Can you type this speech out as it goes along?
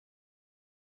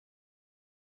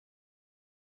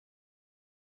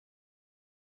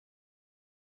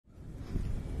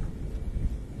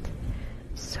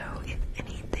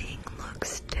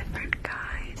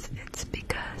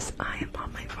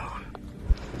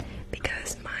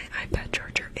because my iPad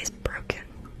charger is broken.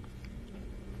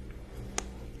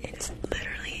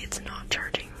 It's not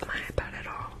charging my iPad at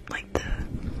all. Like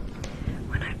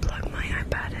when I plug my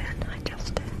iPad in,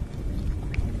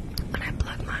 when I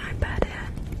plug my iPad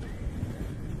in,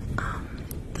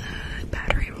 the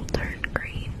battery will turn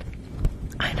green.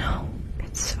 I know,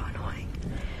 it's so annoying.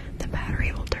 The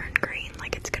battery will turn green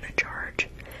like it's gonna charge,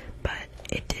 but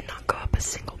it did not go up a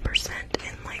single percent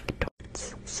in like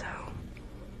torrents, so.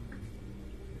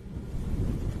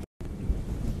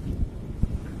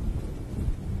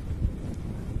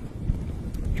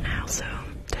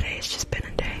 And today has just been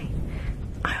a day.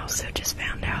 I also just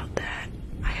found out that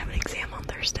I have an exam on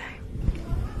Thursday.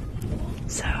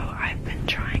 So I've been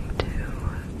trying to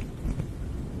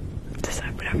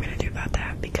decide what I'm going to do about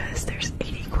that because there's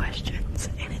 80 questions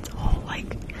and it's all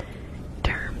like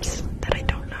terms that I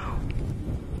don't know.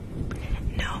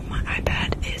 No, my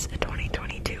iPad is a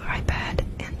 2022 iPad,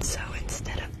 and so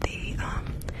instead of the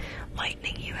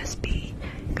Lightning USB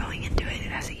going into it,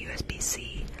 it has a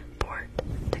USB-C port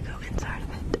to go inside of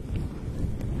it.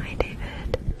 Hi,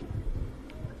 David.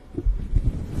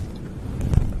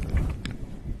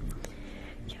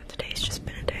 Yeah, today's just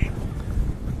been a day.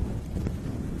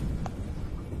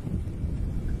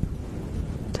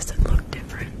 Does it look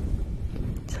different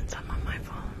since I'm on my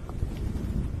phone?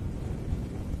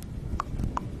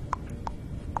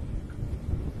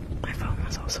 My phone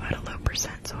was also at a low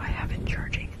percent, so I have it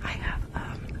charging. I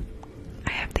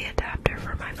have the adapter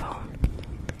for my phone,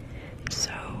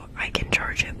 so I can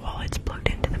charge it while it's plugged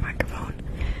into the microphone,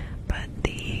 but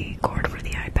the cord for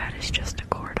the iPad is just a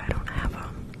cord. I don't have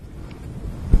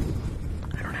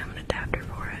an adapter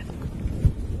for it.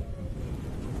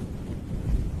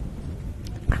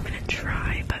 I'm gonna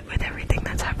try, but with everything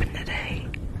that's happened today,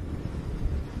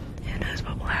 who knows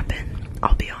what will happen.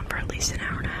 I'll be on for at least an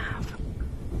hour and a half.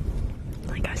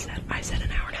 Like I said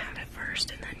an hour and a half at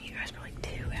first, and then you guys were like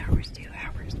 2 hours.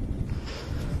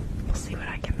 We'll see what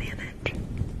I can manage.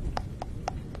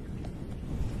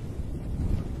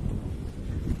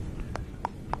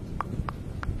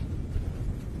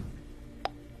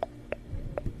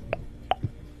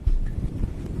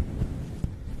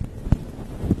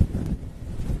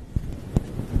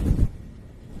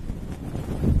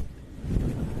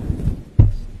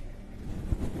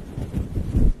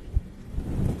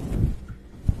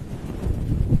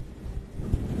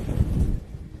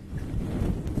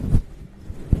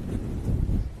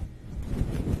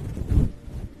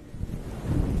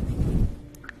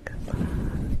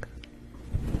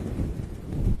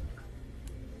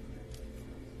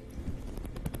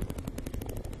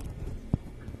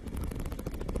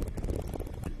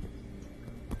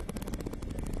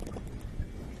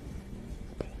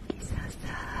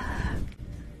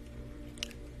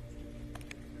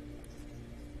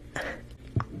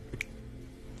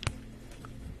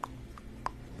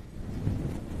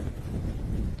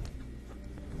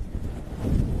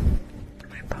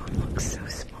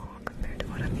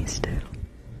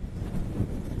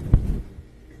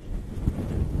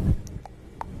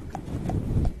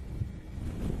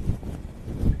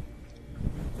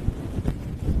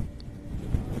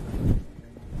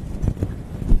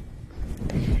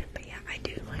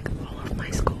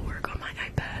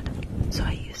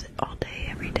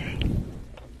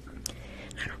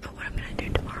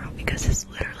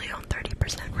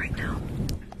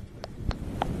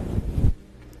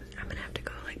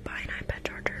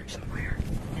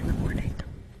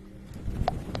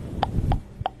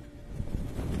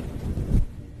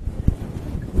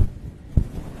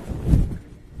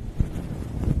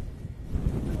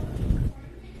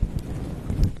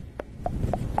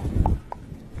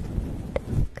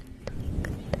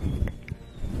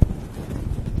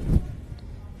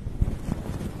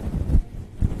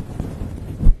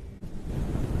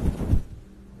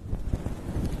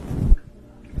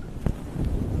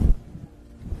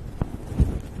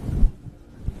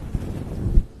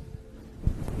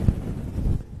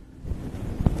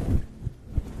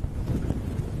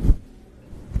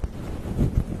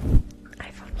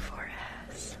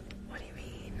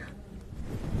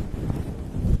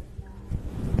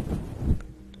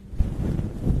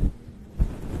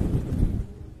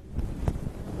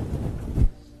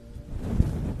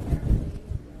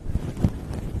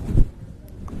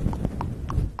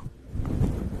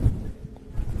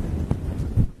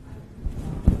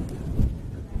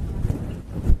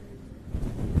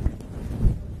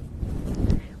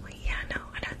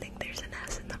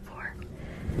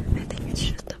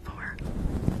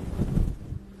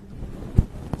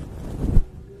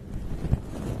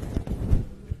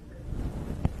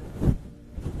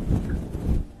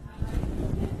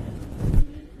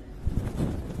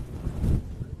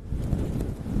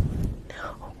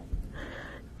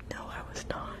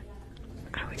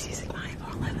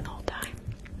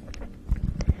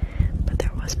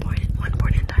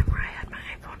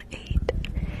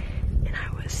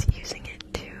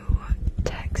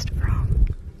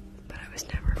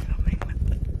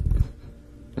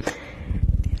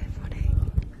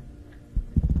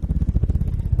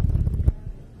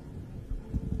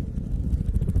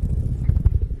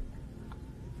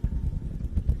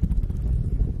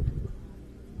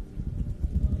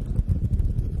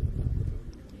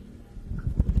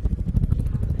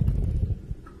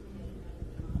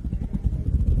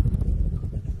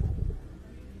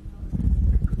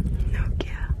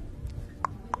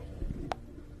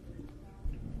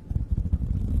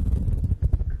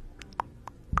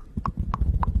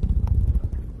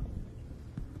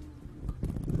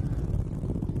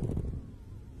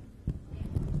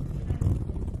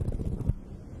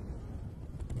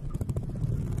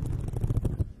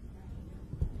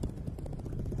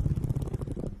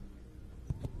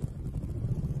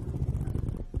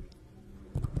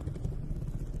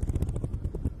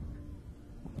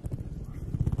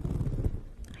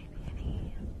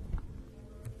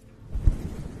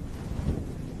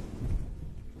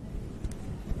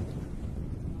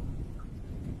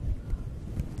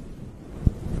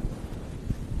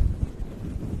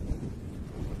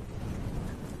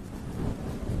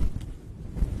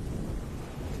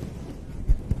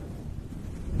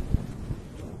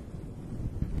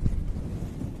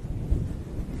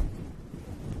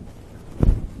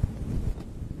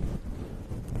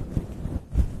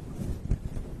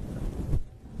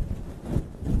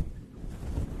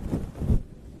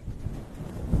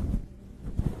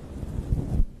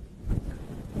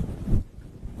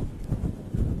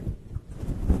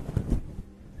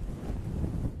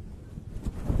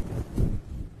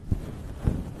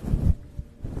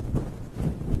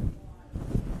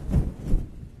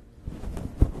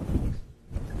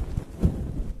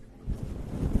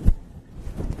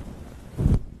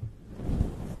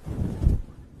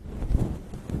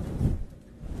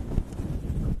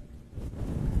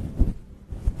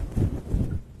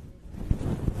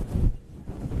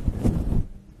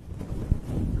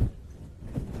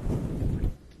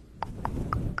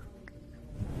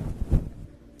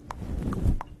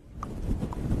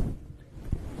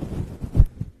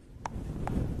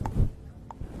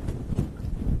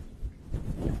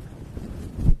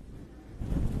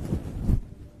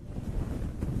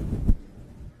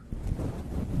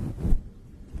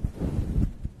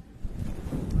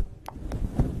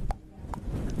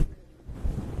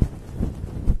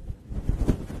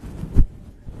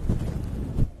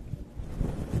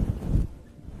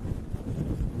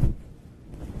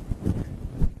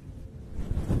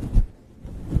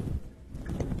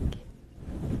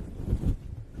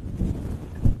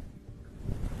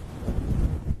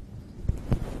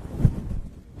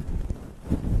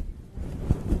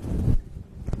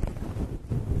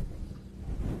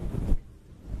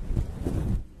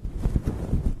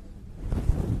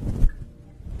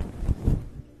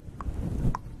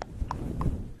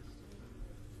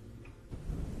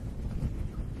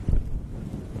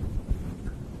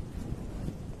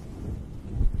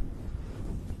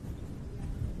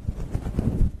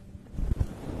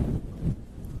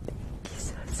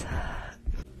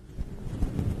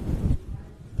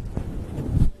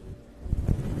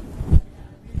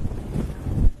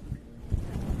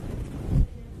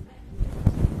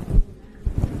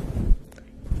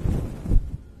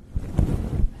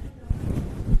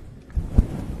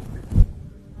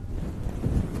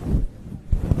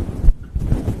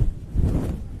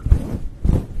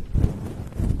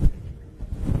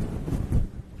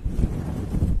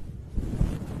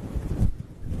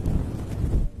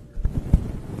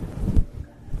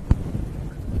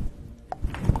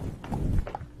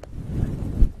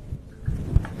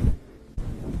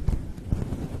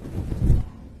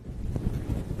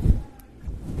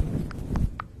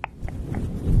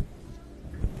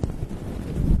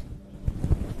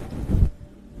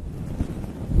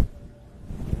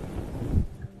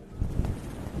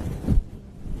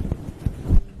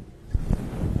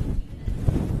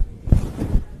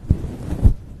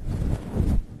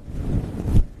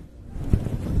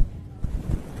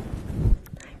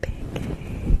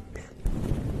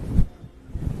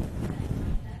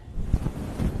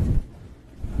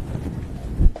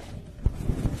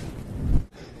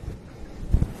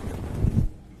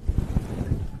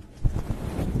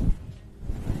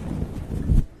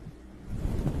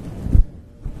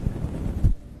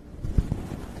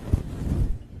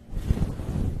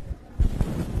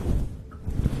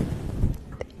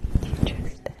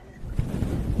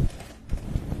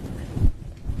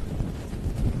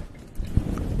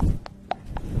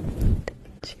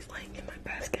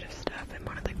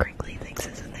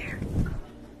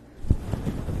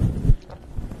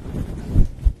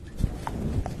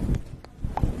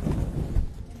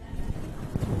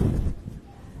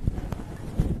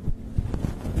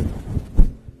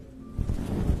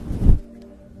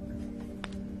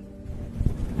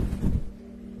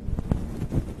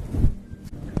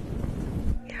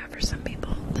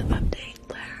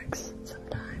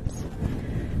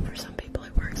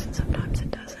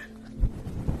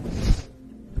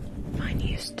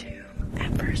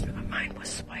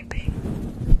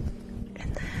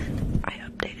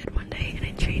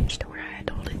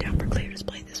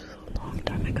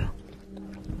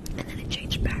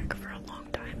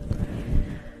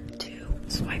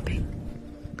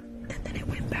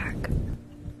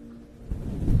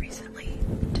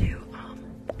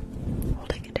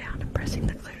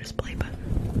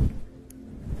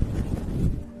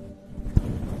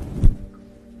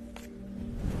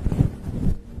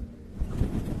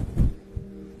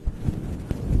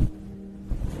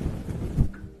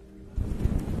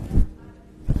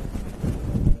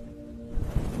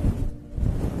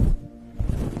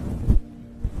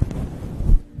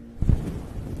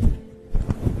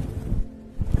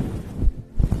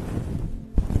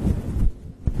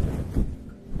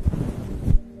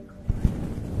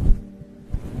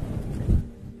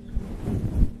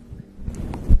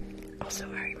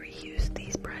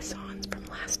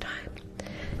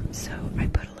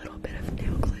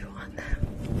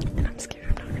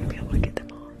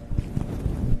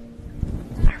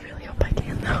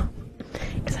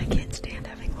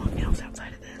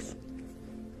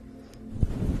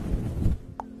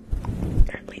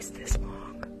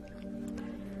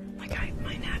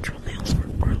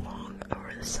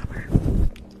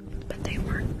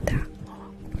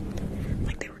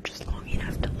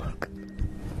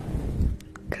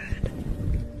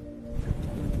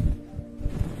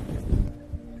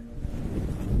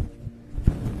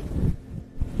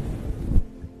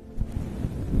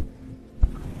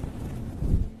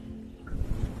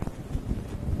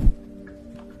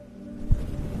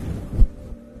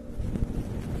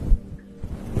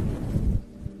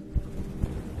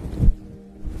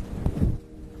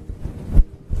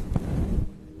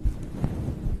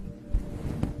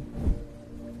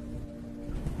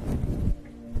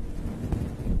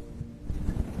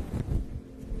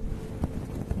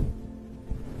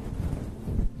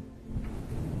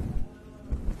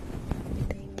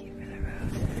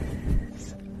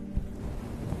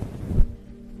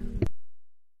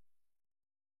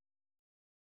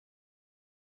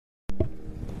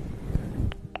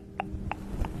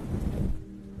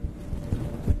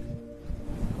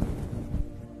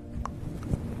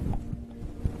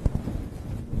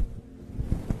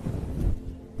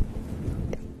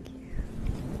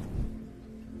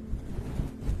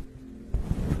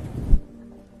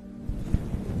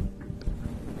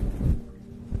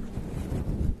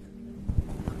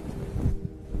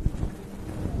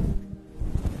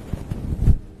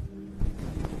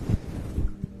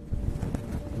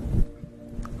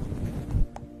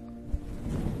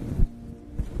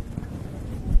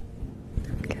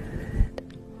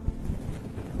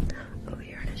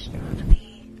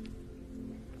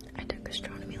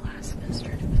 astronomy last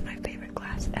semester. It was my favorite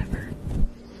class ever.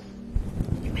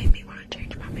 It made me want to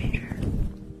change my major.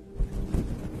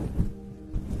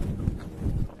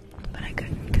 But I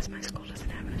couldn't because my school doesn't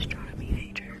have an astronomy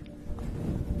major.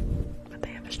 But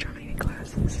they have astronomy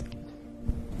classes.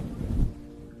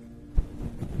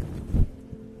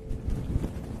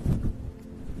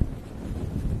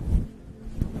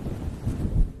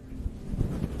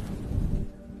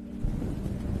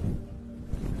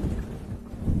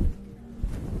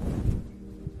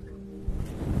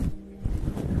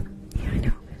 Yeah, I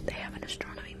know. They have an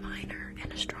astronomy minor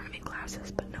and astronomy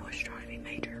classes, but no astronomy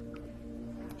major.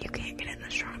 You can't get an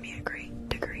astronomy degree.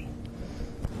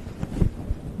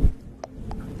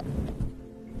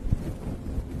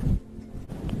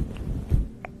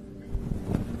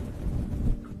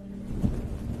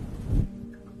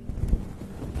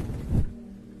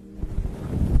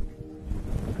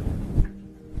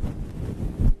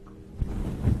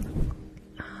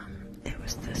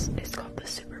 It's called the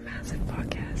Supermassive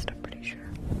Podcast, I'm pretty sure.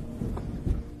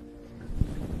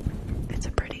 It's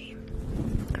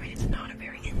it's not a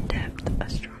very in-depth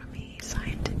astronomy,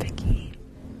 scientific-y.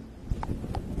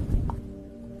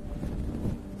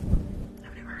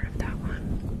 I've never heard of that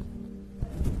one.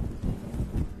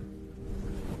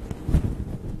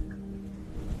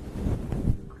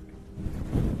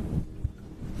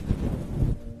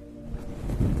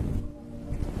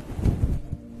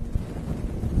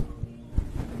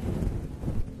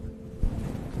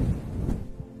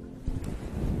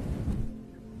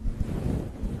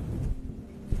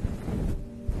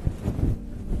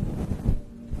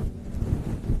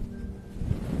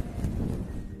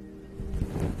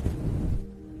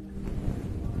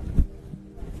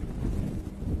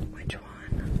 Which one?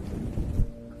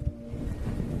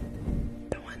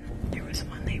 There was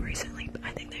one they recently,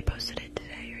 I think they posted it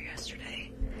today or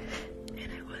yesterday,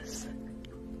 and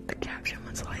the caption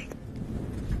was like,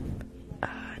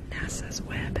 NASA's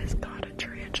web has got a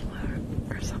tarantula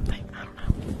or something, I don't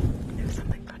know. It was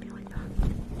something funny like that.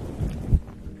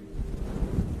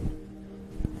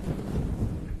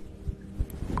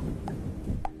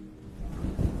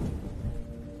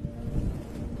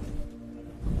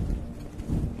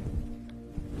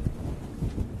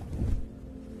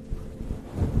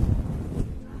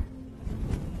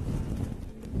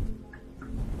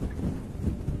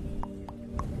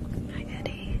 Hi,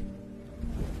 Eddie.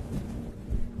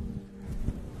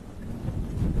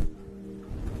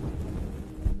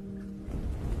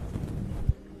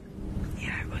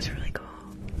 Yeah, it was really cool.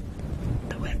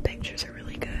 The web pictures are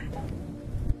really good,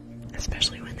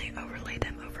 especially when they overlay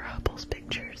them over Hubble's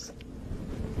pictures.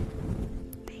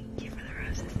 Thank you for the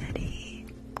roses, Eddie.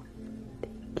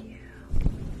 Thank you.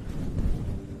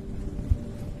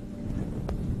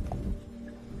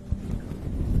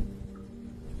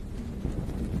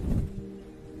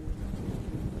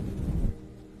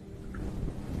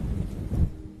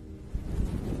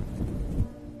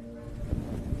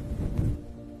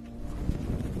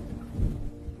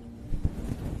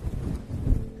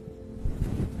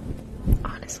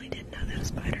 Honestly, didn't know that a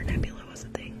spider nebula was a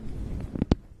thing.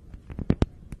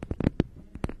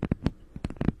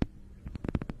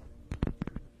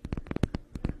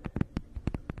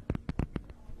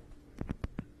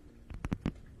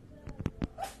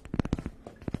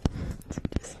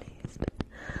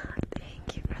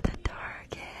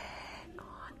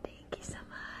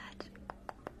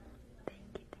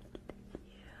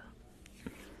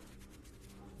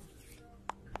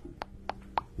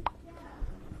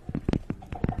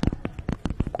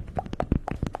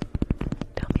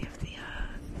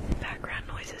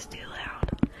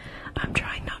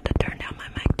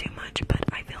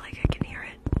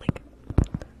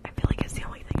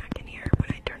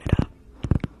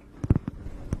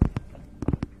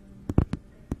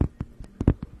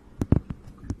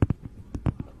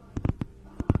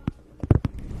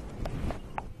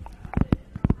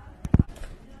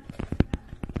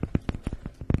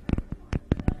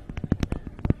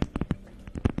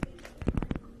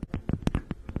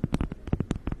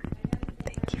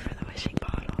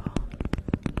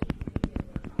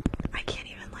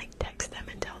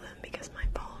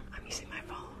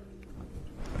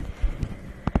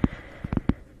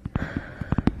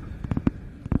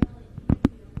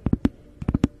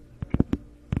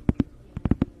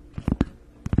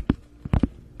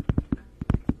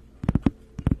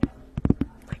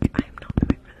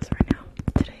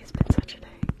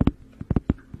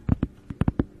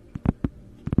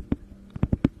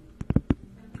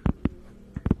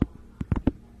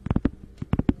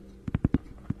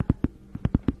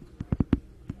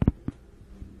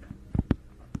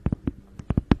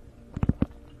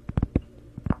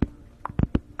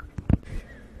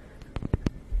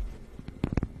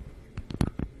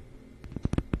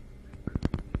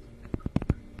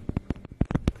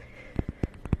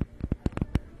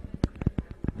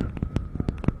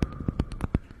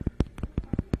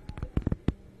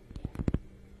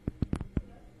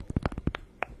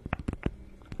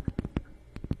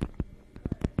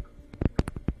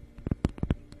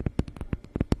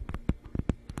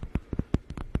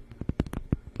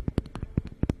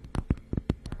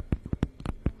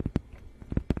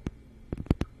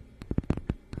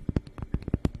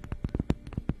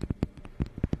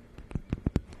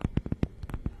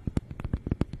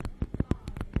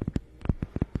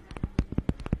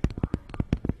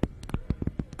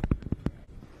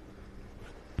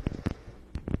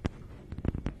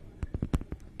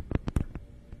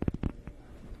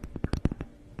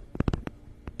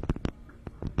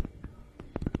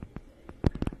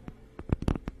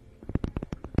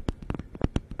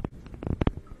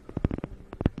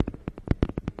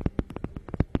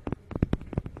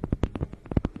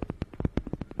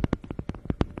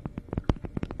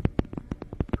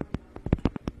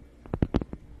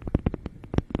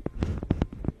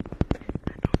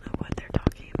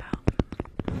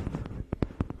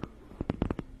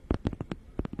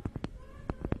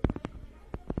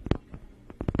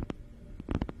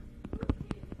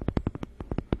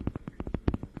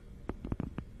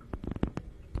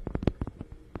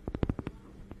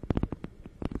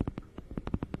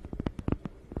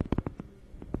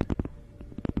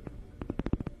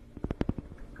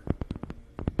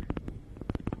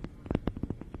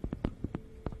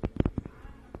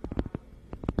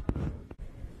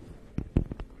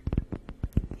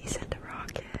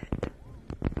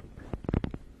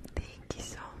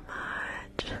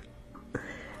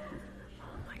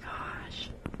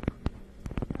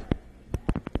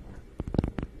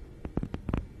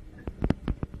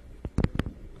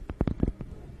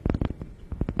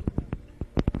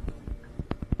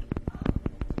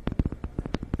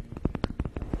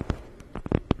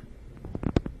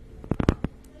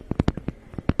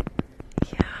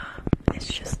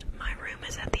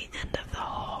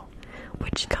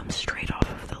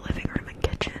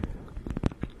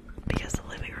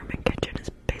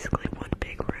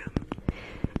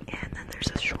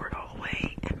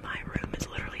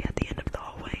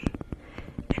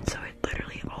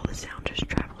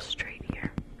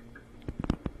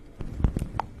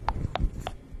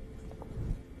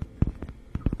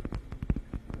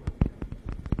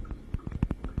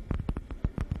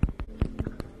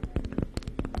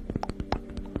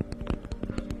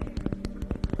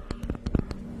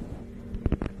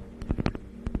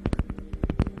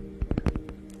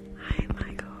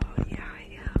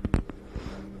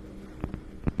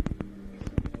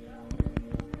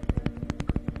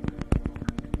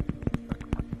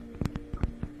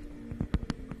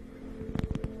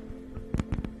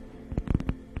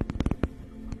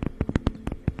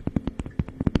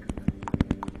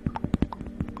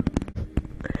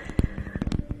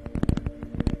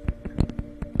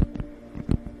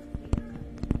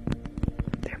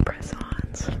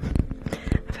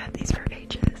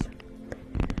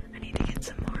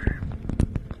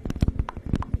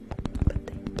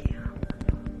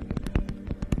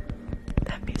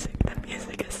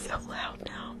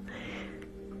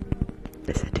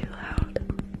 Is it too loud?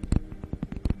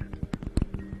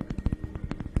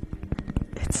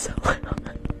 It's so loud.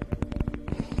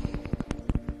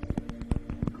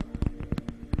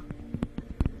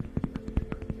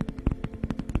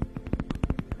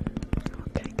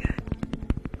 Okay, good.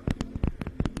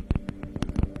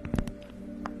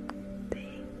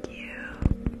 Thank you.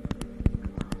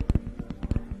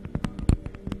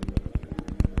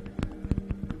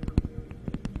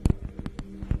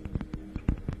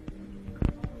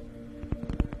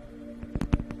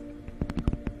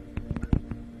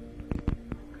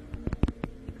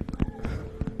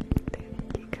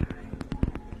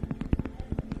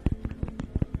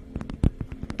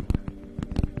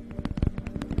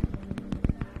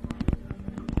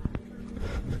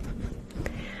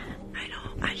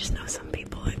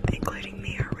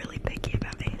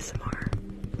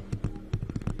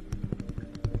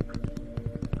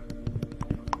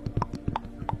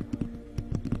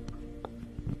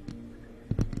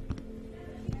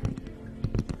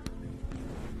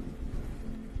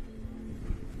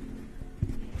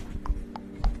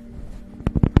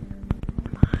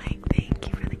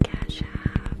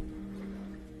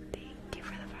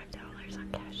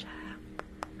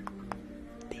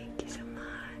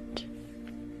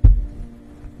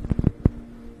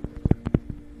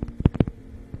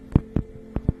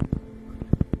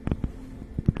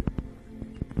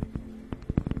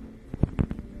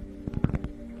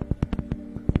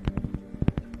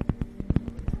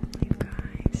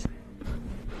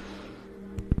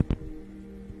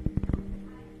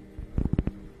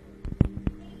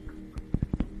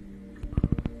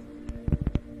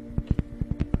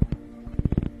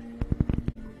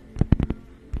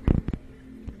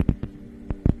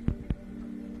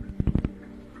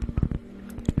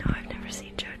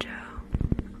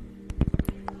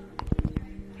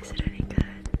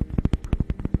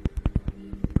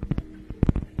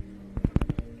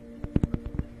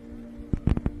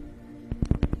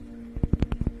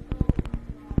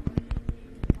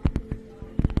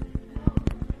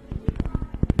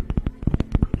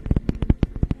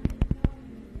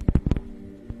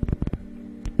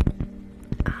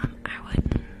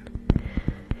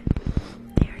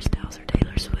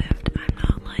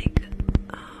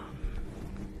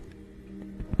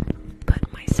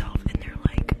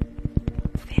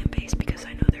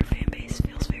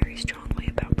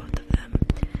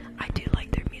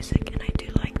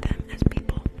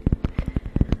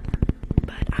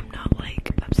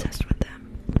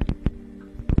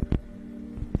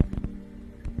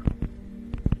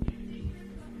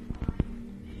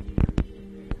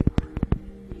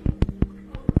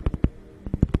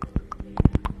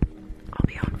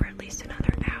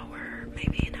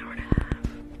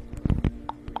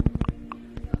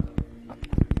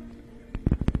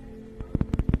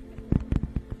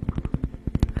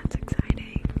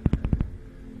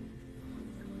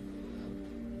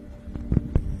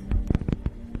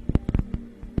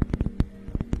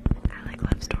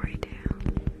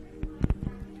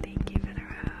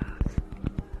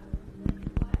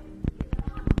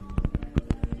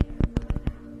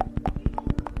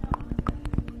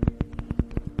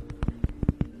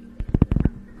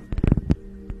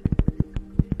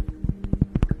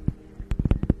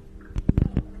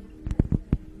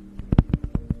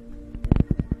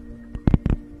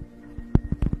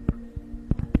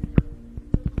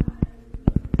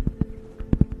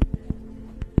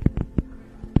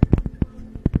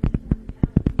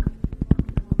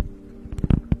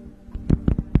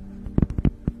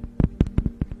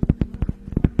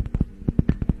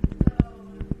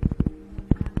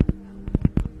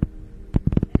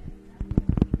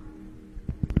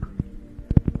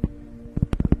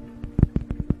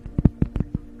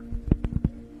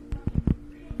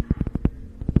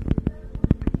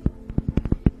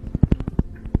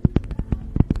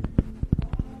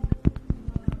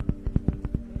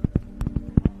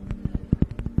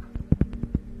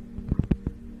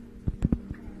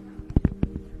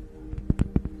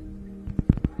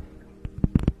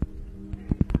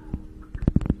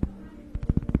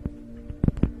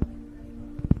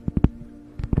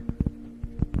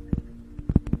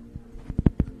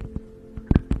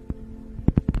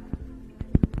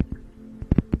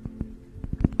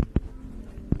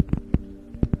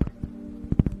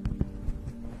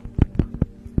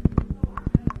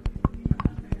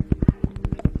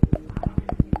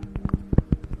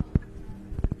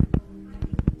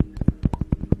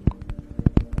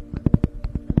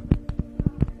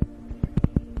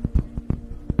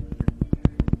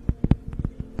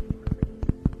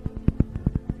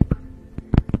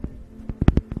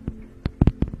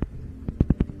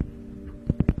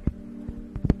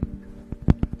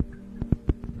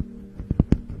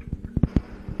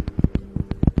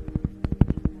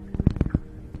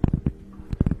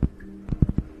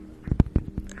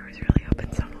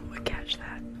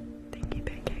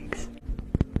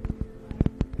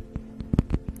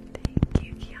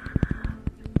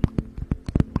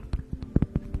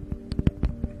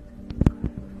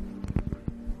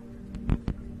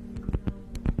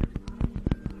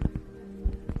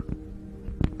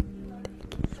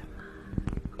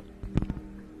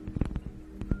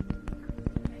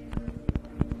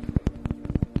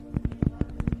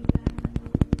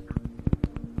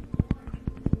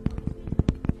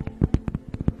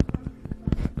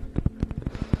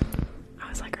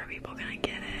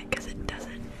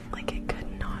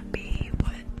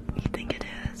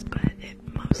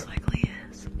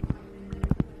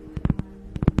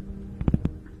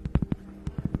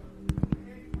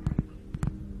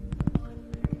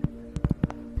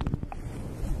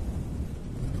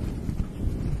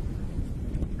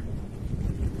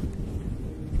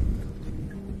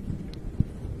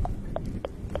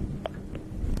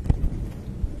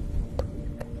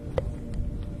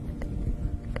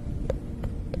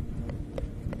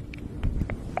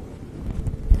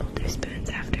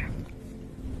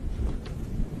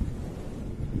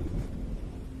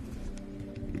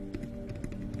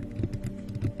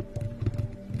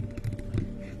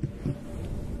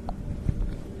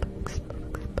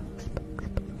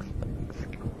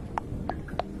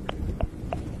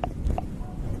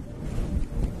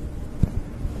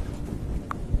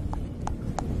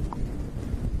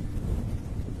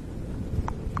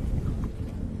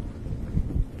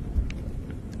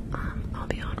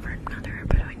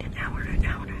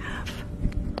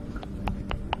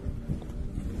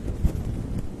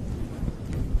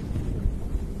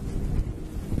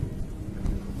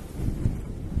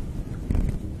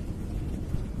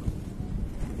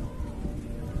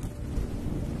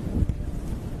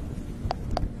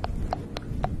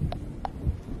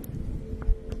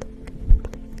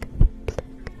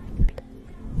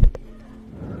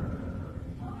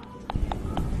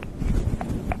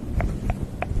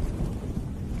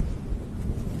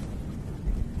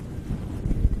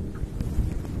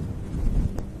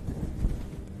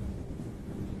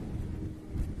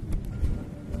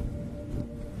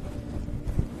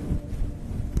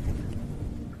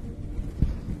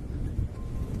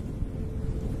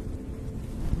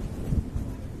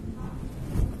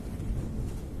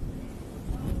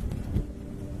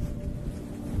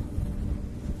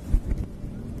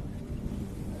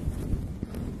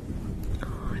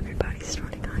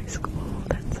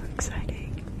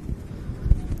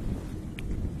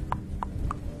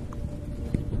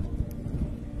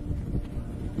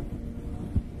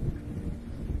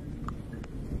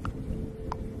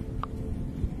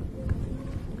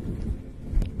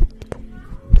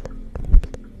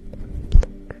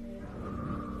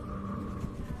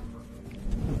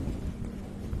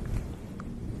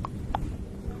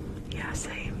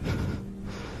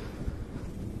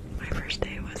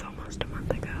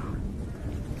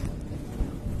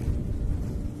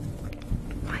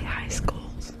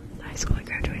 the high school I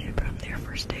graduated from, their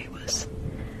first day was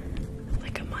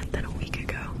like a month and a week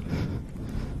ago.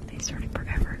 They started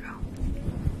forever ago.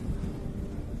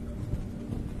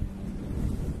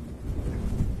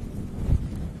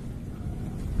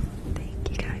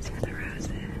 Thank you guys for the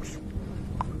roses.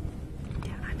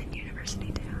 Yeah, I'm in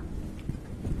University Town.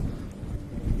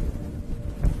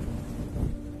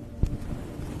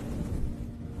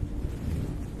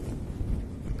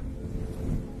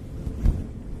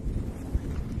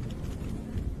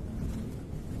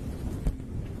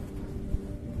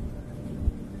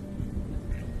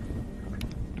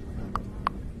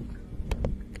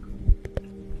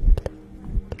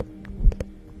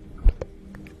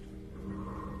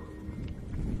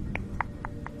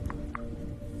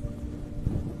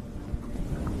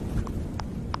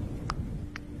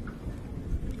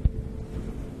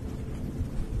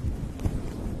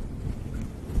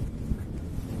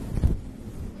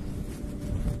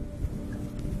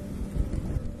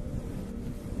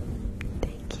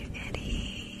 Thank you,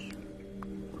 Eddie.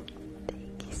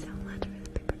 Thank you so much for the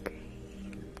paper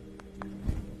crane.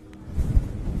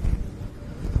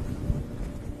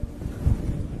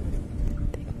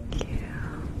 Thank you.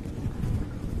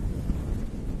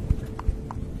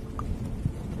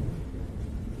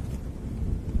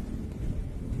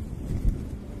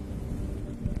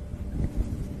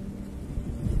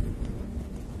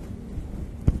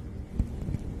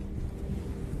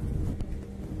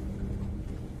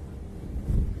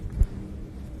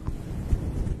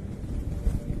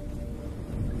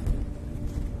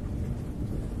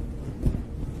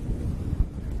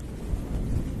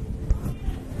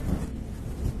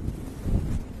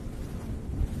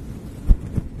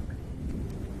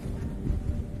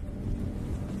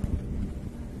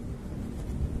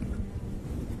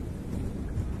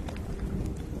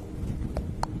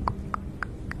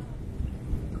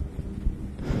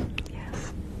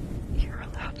 Yes, you're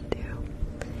allowed to do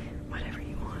whatever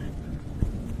you want.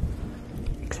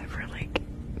 Except for like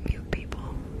mute people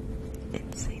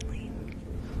insanely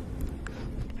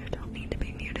who don't need to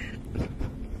be muted.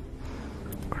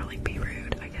 Or like be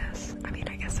rude, I guess. I mean,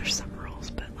 I guess there's some rules,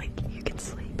 but like you can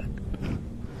sleep.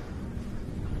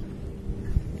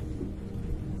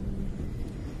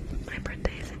 My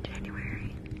birthday is in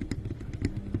January.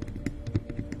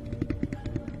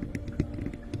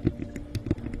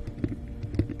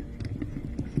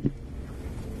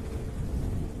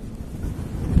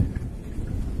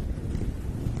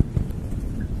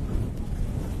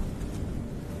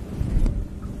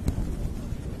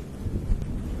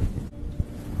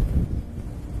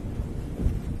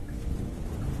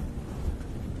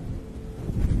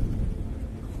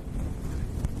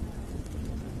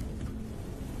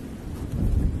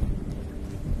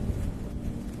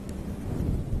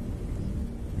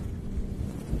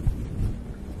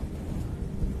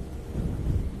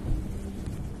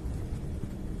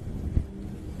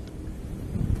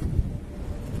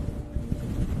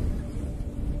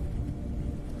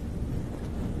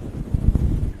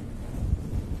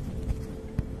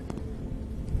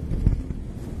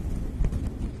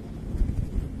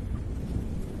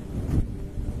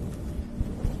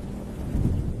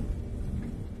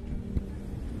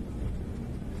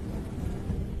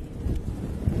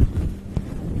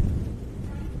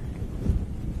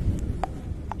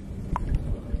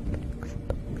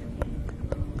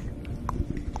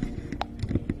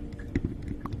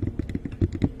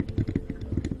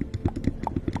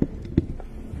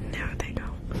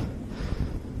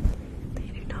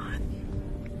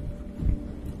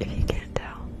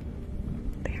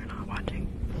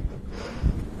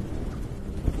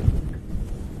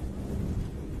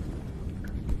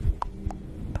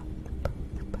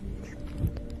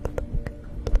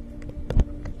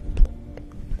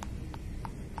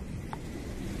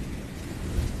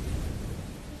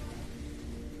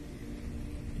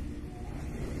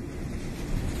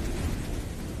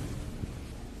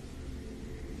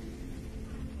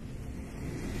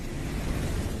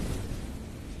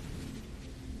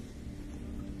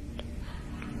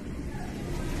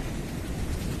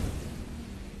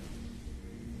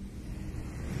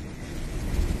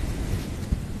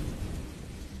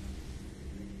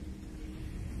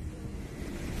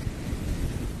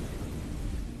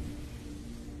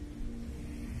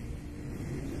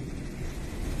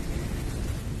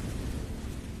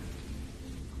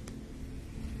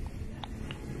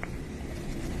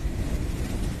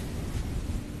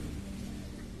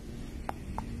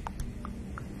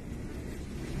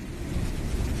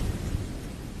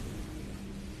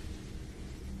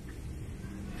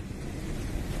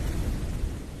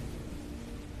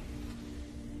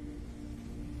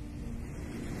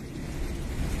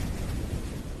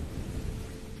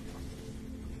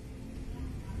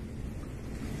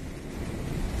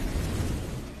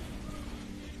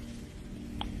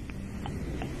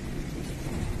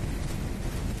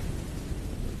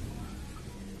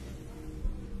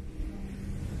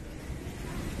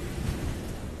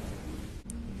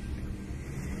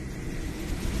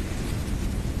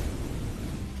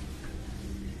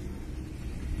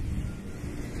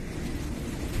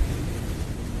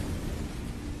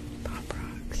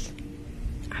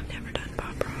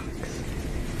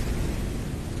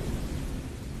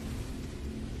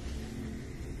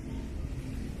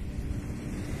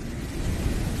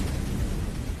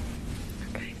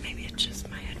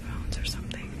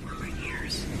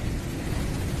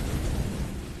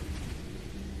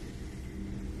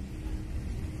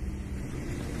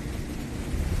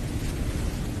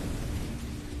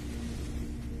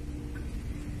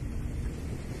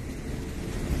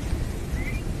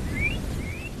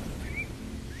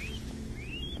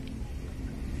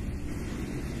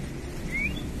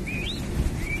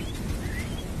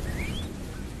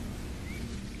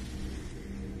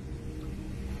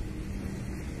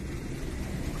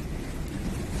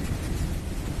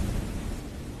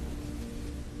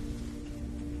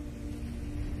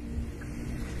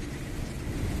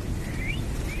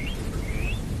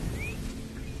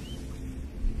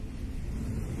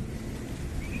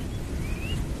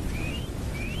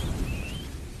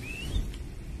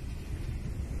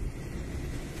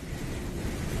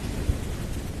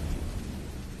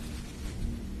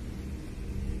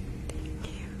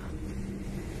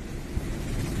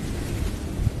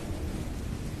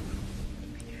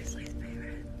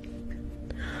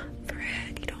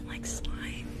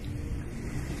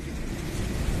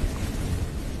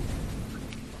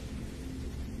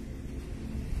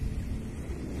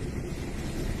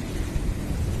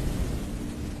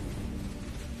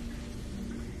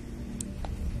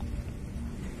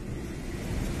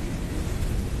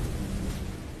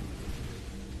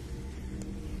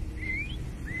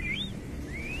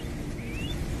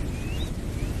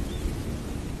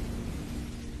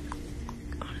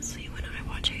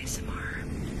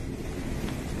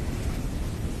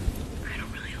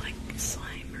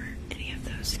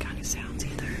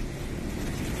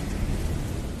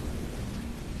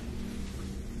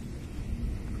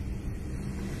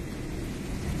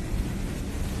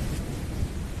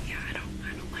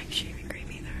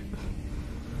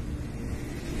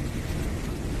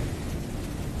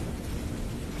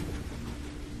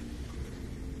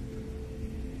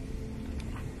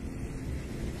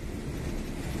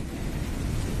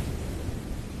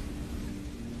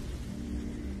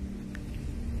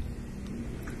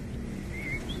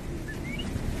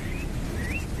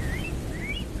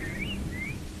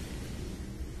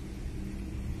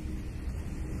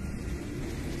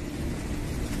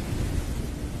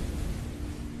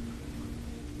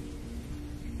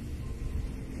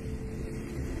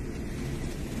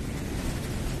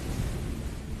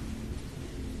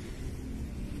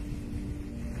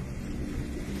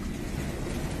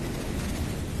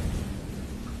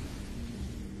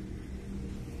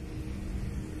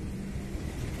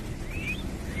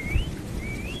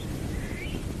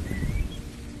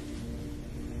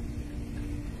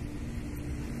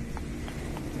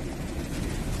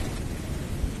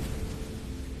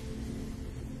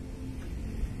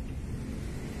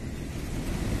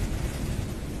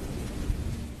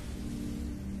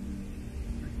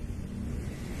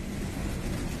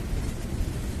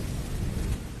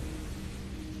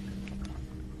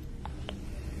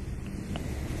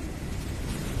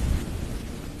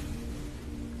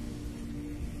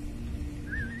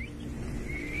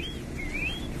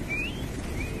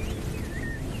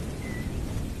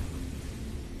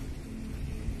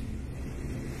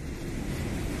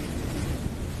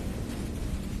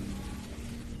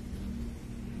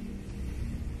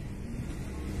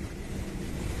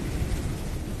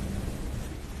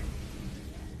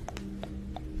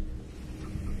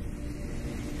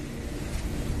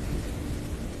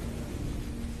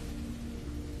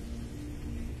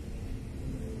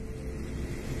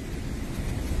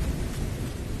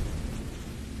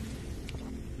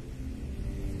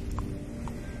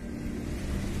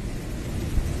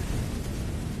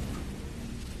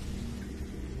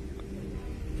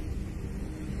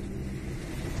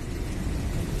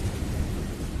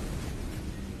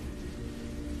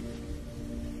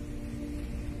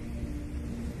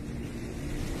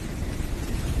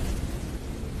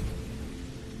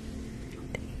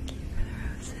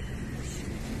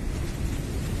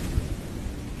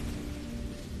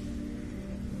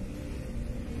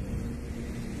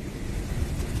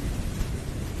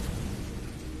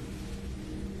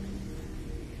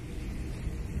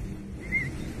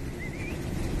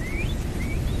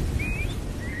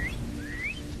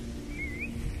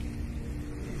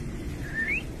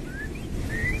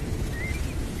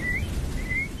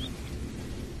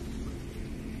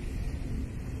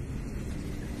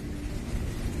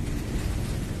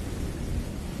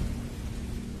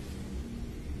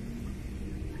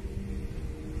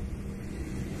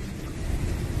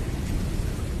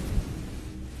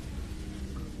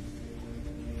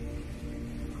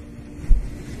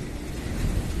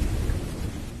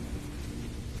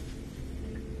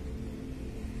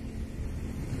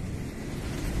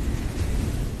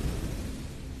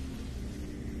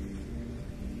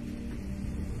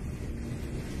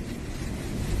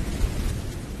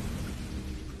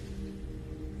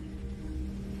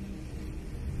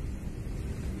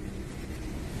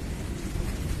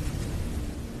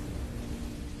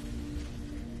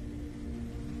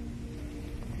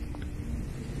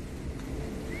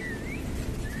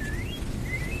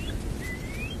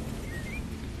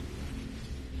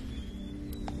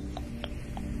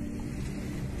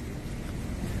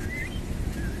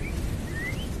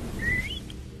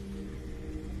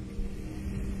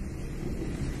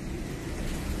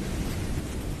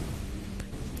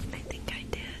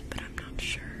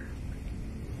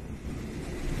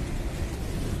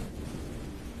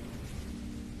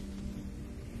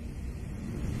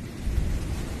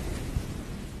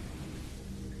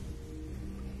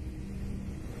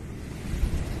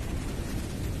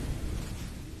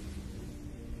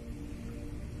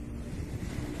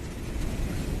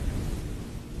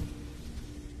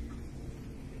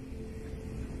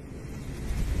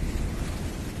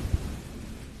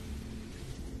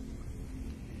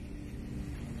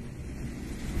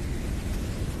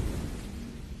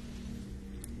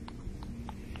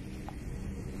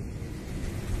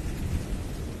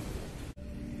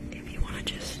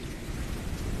 wanna just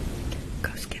go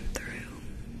skim through,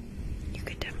 you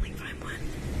could definitely find one.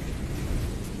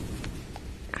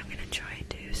 I'm gonna try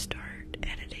to start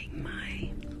editing my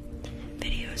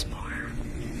videos more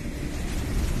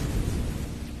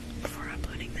before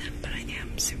uploading them, but I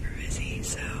am super busy,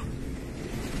 so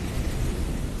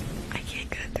I can't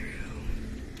go through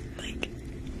like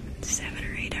 7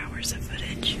 or 8 hours of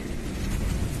footage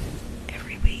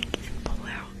every week and pull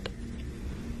out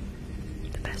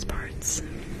the best parts.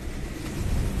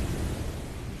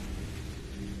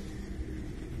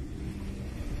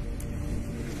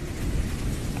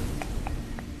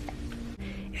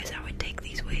 Is I would take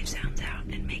these wave sounds out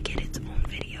and make it its own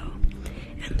video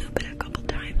and loop it a couple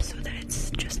times so that it's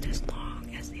just as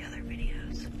long as the other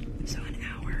videos. So an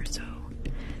hour or so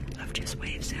of just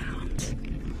wave sounds.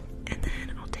 And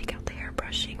then I'll take out the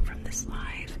airbrushing from this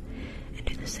live and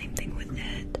do the same thing with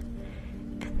it.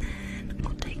 And then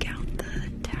I'll take out the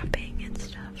tapping and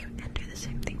stuff and do the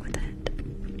same thing with it.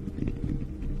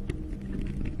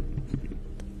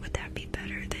 Would that be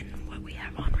better than what we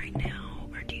have on right now?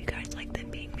 Or do you guys like them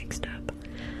being mixed up?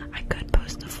 I could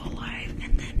post the full live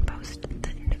and then post the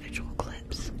individual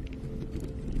clips.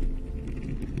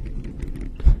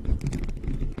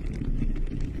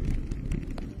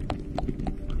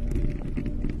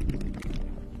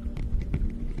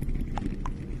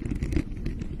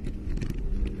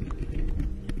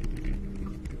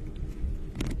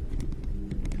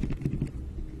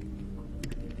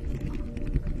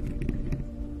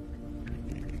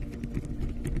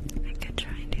 I could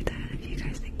try and do that if you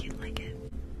guys think you'd like it.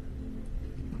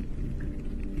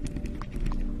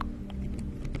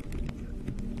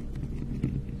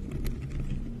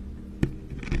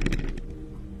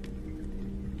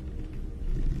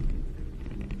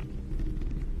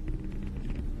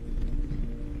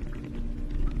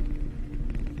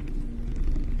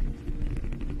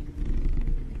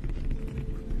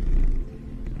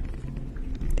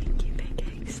 Thank you,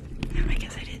 pancakes. I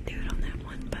guess I didn't do it on that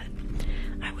one, but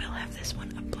I will have this one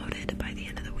uploaded by the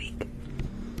end of the week.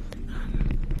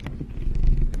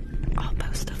 I'll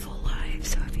post a full live,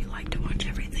 so if you like to watch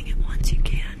everything at once, you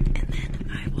can, and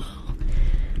then I will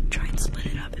try and split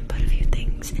it up and put a few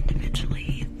things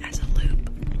individually as a loop,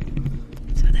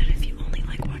 so that if you only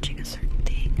like watching a certain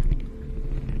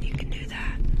thing, you can do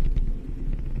that.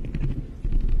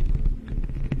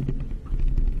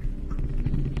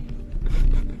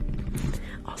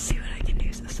 I'll see what I can do,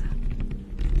 Sissa.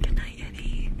 Good night,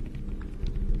 Eddie.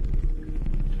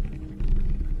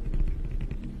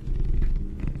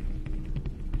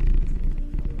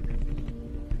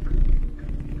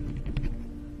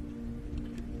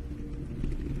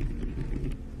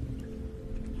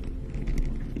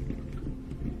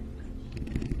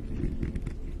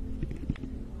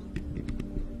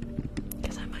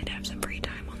 Because I might have some free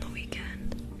time on the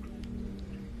weekend.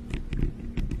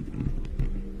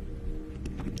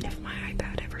 If my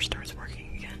iPad ever starts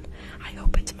working again. I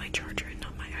hope it's my charger and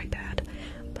not my iPad,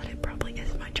 but it probably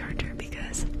is my charger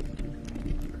because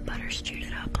Butters chewed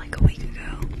it up like a week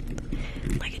ago.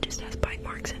 Like it just has bite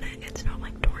marks in it. It's not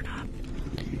like torn up.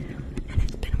 And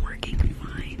it's been working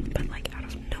fine, but like out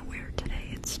of nowhere today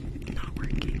it's not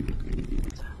working.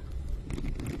 So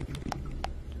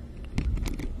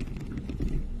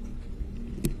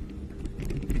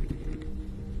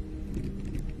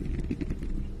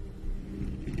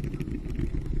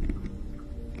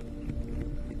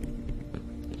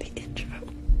the intro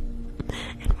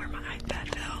and where my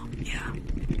iPad fell. Yeah.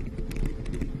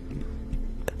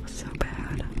 That was so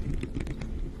bad.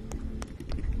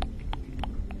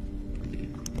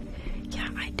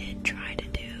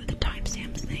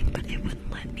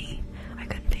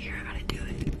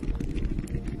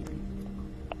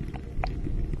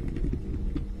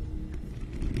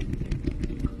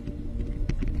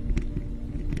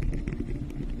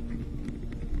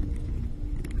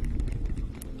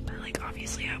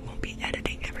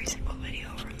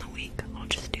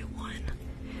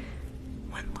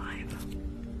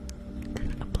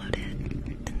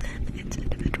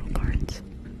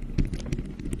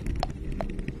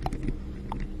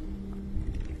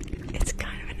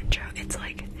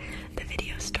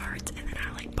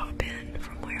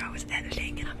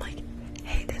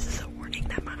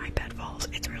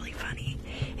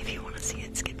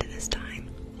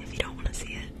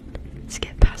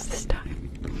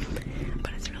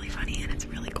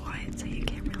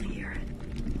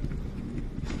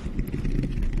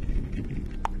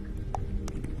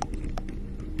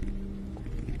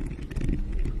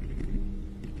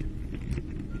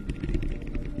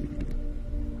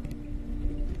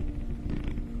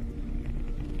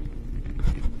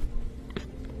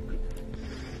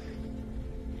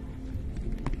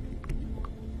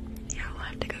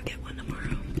 have to go get one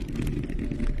tomorrow.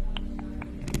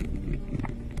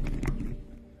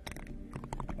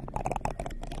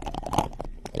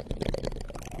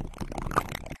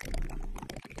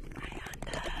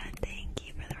 Ayanda, thank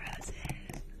you for the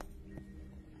roses.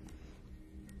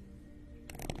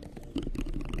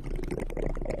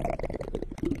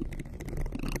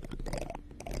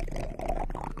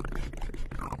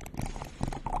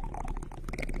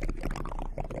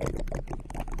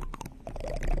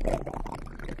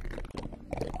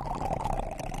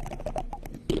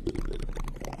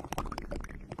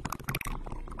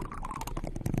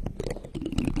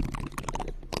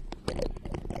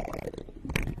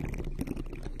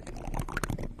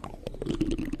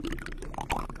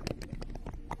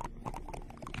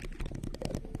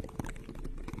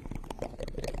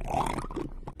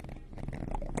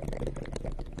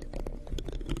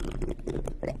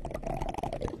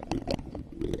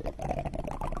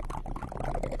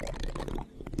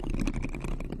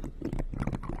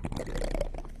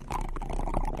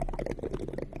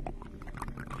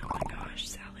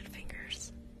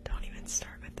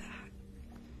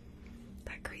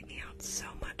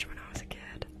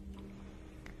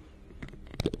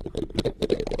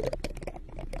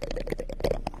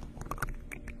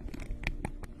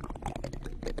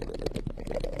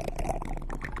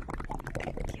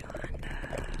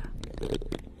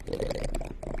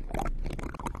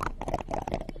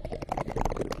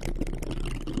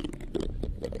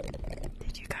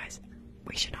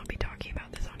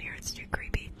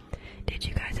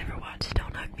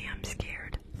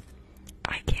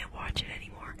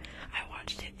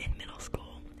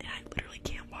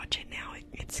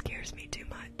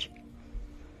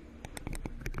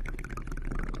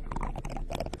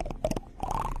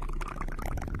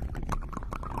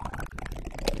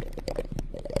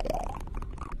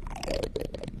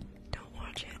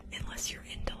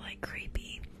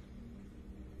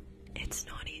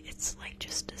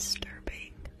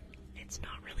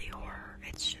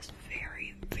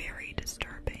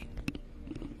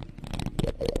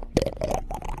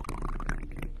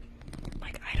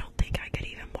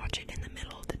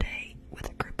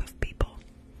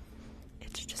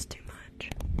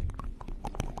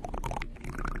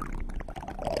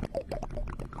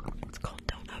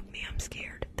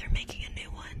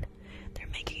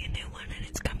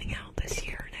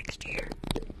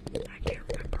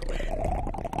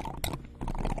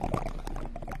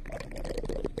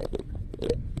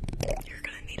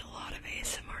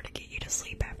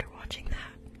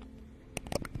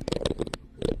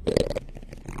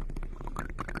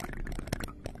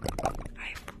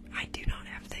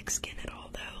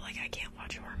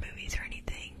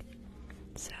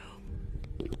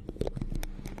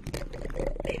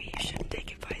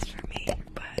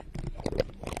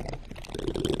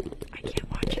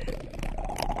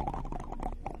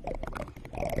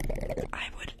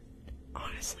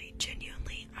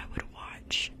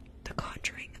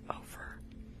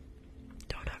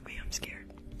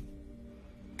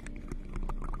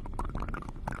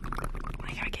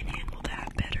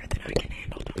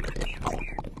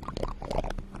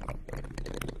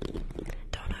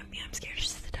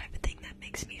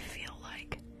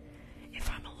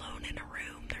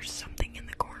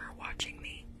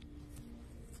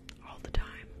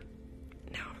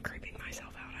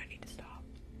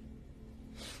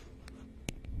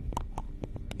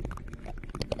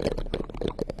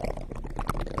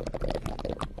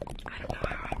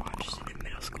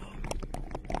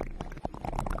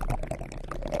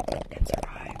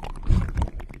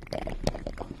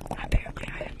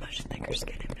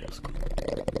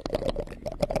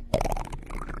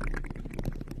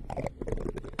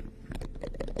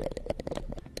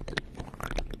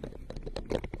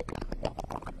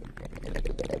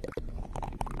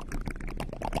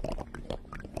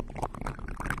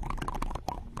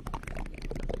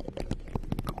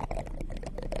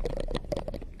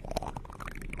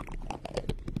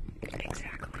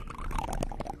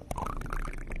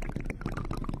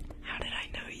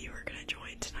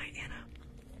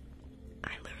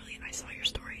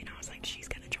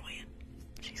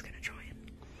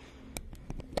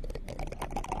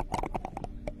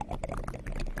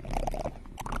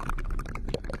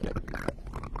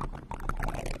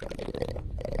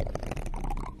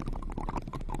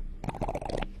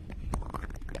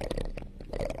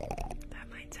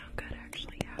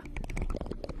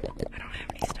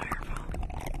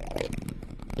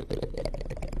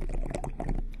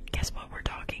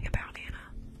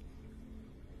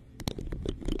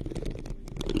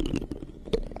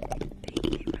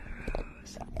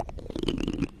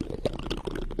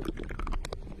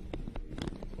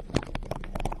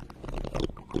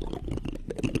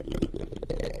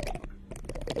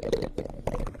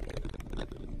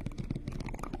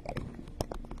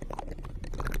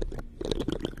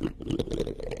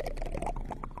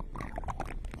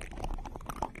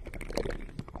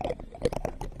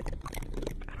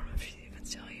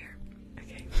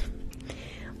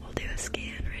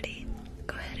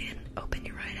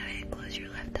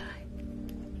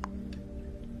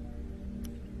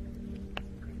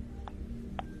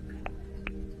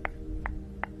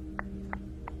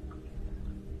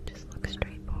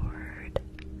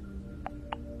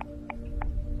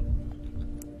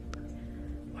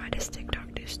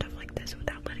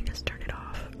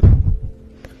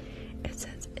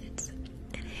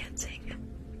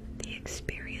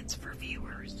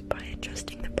 first by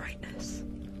adjusting the brightness.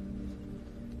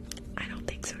 I don't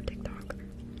think so, TikTok.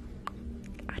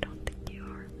 I don't think you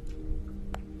are.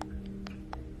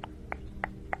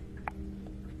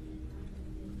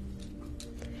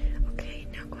 Okay,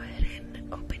 now go ahead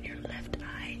and open your left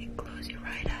eye and close your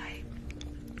right eye.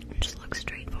 Just look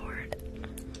straight forward.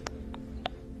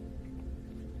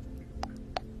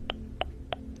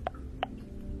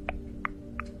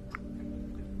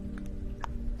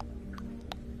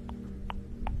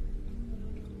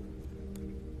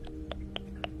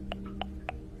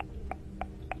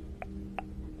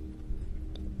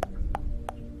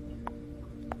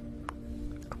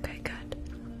 Okay, good.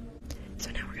 So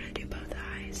now we're going to do both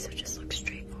eyes. So just look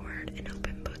straight forward and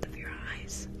open both of your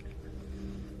eyes.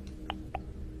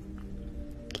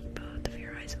 Keep both of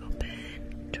your eyes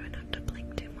open. Try not to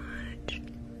blink too much.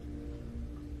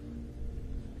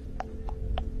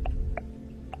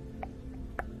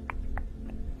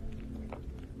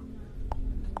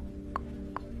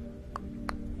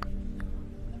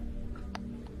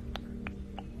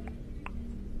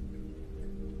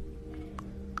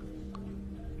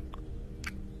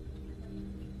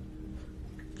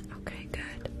 Okay,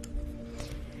 good.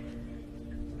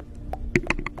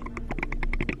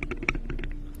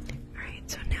 Alright,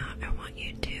 so now I want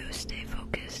you to stay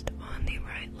focused on the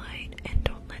right light and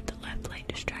don't let the left light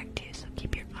distract you. So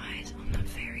keep your eyes on the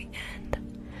very end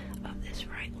of this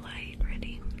right light.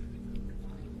 Ready?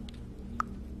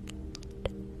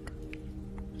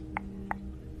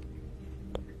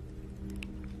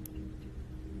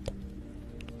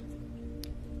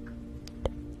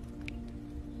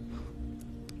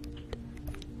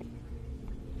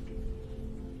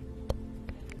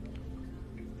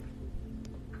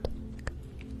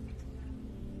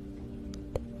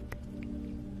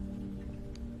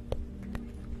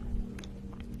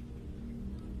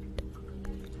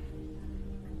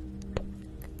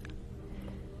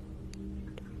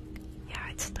 Yeah,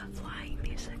 it's the flying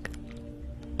music.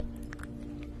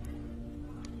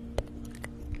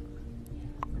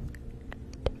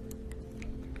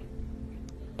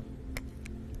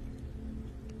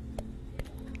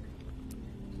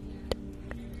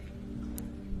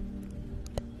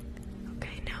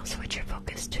 Okay, now switch your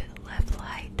focus to the left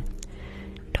light.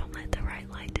 Don't let the right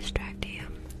light distract you.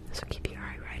 So keep your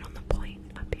eye right on the point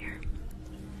up here.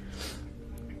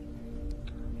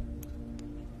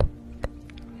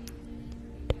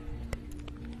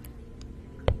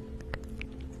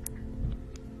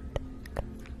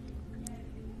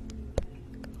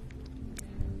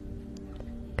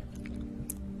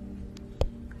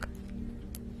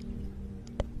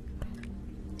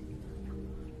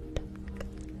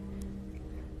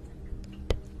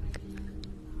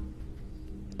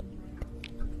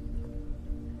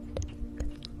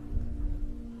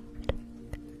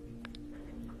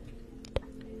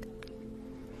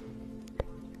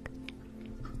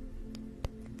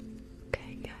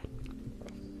 Okay,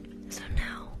 good. So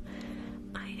now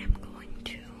I am going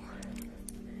to,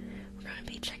 we're going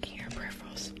to be checking your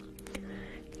peripherals.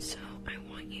 So I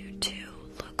want you to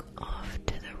look off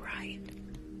to the right.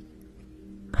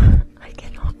 I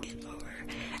cannot get over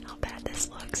how bad this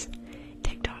looks.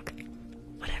 TikTok,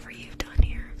 whatever you've done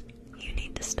here, you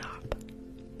need to stop.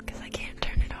 Because I can't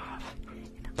turn it off. And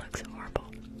it looks horrible.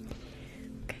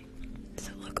 Okay,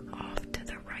 so look off to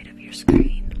the right of your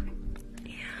screen.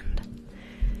 And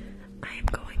I am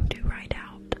going to write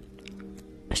out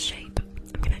a shape.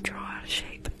 I'm going to draw out a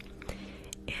shape.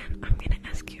 And I'm going to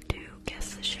ask you to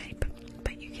guess the shape.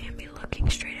 But you can't be looking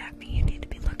straight at me. You need to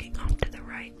be looking off to the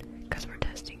right. Because we're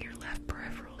testing your left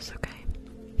peripherals, okay?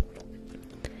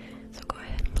 So go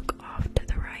ahead and look off to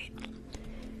the right.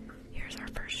 Here's our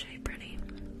first shape. Ready?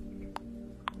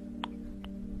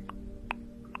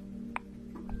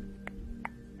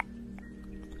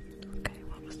 Okay,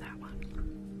 what was that one?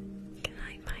 Good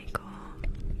night, Michael.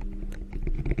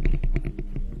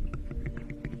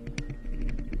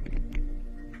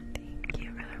 Thank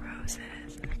you for the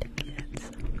roses and the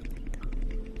tickets.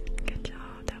 Good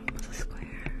job, that one was a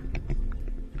square.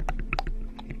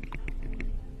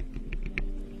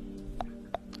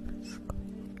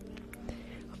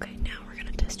 Okay, now we're going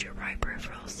to test your right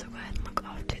peripheral, so go ahead and look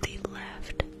off to the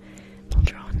left. We'll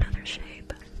draw another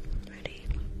shape. Ready?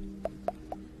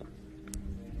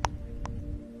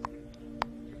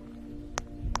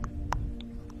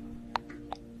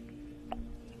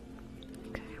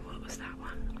 Okay, what was that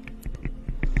one?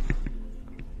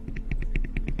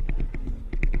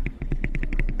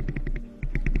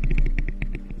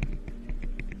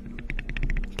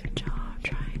 Good job,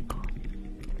 triangle.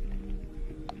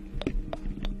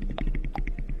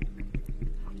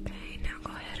 Okay, now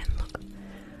go ahead and look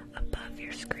above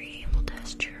your screen. We'll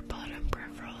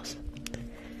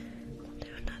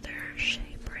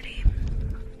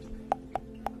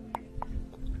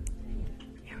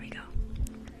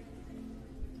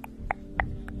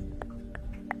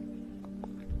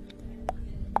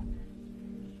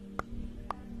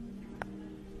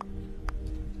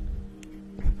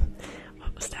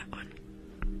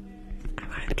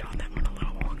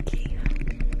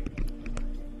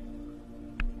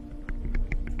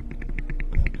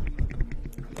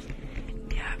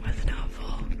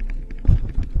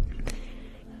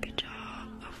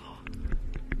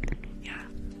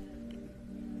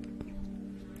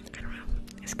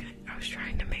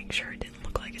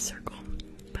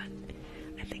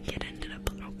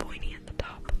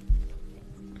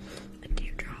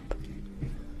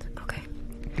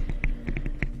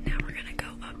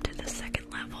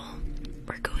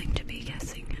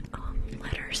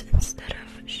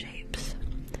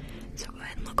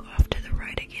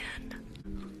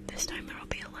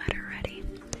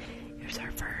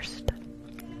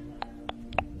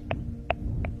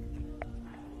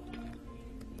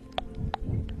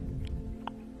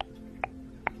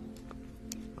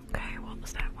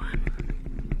was that one?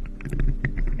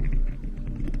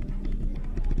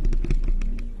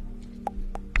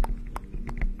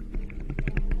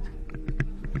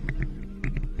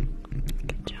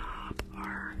 Good job,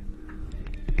 R.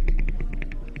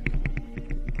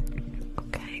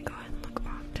 Okay, go ahead and look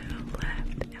off to the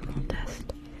left and we'll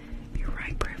test your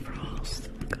right peripherals.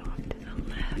 Look off to the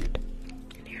left.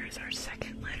 And here's our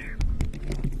second letter.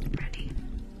 Ready?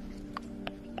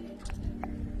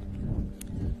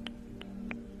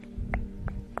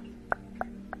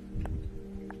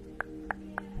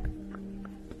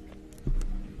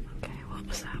 Okay, what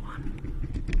was that one?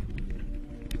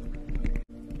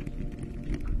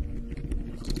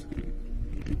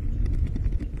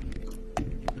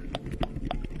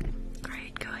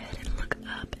 Great, go ahead and look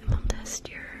up and we'll test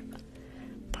your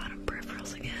bottom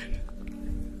peripherals again.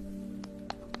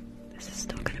 This is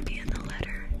still going to be in the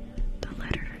letter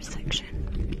section.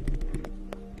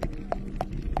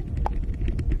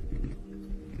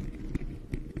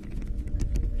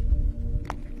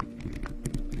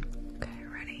 Okay,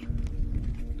 ready?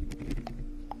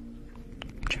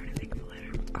 I'm trying to think of a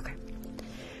letter. Okay,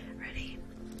 ready?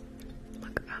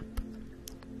 Look up.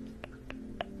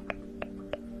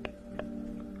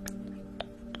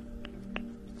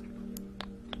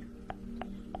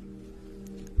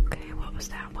 Okay, what was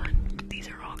that one? These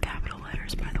are all capital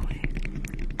letters, by the way.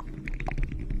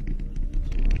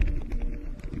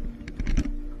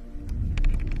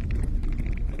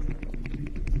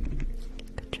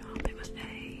 Good job, it was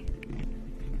A.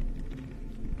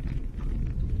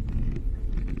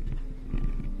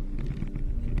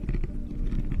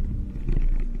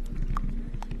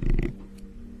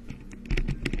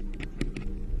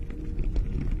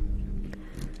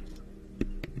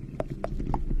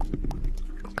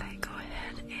 Okay, go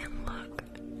ahead and look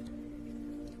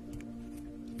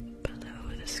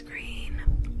below the screen.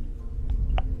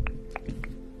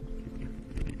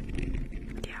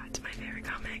 Yeah, it's my favorite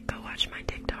comment. Go watch my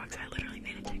TikToks. I literally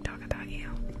made a TikTok about you.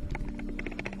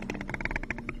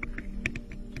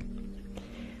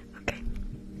 Okay,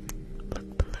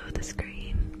 look below the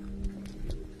screen.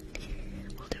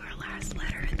 We'll do our last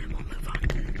letter and then we'll move on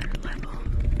to the third level.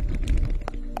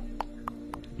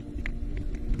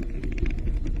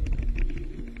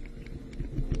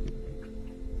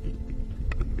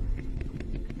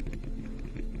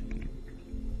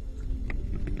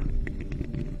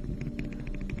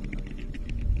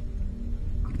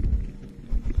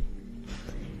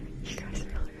 You guys are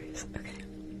hilarious. Okay.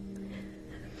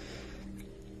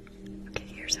 Okay,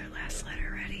 here's our last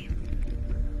letter. Ready?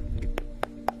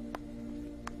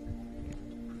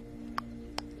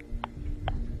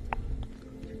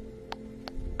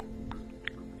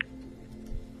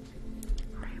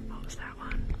 Alright, what was that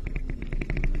one?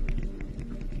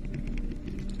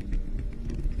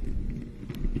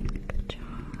 Good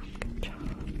job, good job.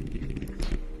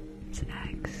 It's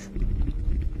X.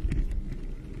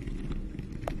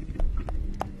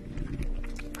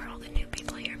 For all the new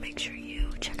people here, make sure you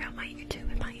check out my YouTube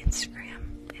and my Instagram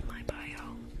in my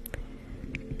bio.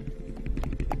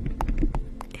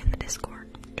 And the Discord.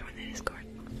 Join the Discord.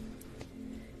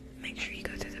 Make sure you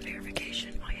go through the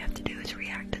verification. All you have to do is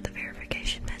react to the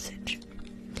verification message.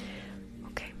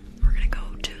 Okay, we're gonna go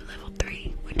to level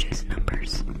 3, which is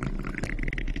numbers.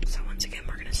 So once again,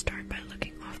 we're gonna start by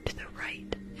looking off to the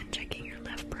right and checking your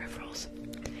left peripherals.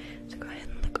 So go ahead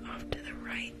and look off to the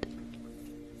right.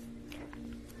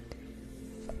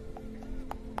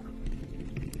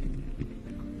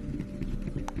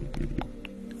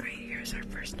 Alright, here's our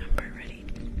first number. Ready?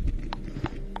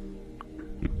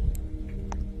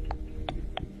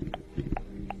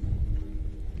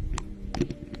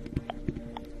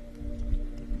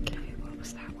 Okay, what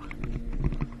was that one?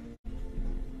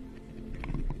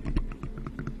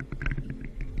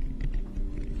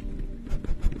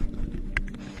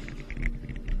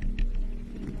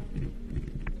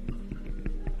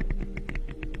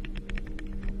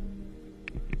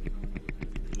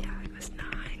 Yeah, it was 9.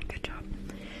 Good job.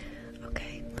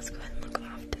 Okay, let's go ahead and look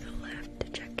off to the left to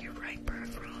check your right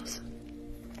peripherals.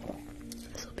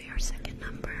 This will be our second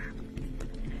number.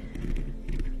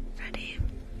 Ready?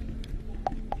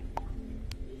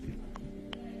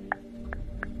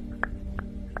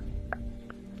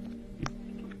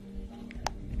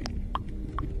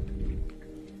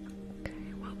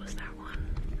 Okay, what was that one?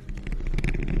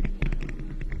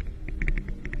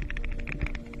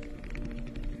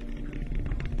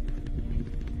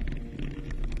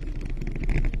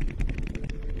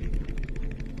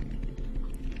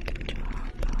 Good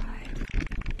job, 5.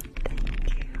 Thank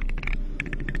you.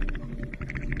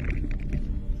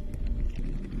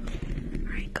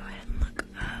 Alright, go ahead and look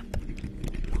up.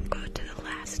 We'll go to the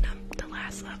last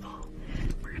last level,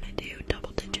 we're gonna do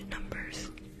double-digit numbers.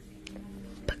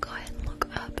 But go ahead and look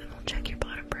up and we'll check your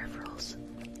bottom peripherals.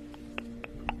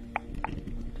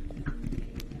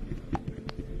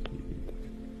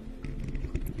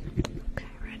 Okay,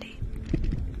 ready?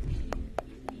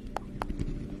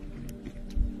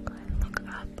 Go ahead and look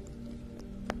up.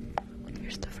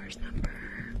 Here's the first number.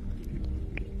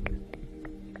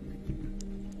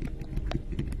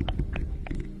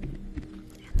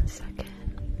 And the second.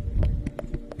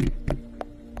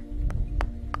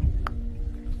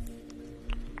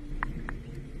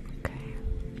 Okay.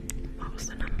 What was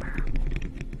the number?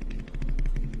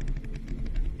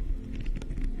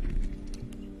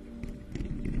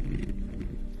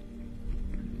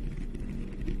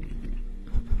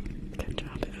 Good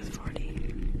job, it was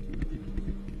 40.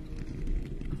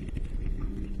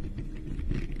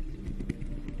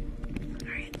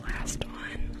 Alright, last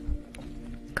one.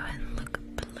 Go ahead and look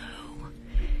below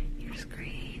your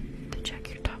screen to check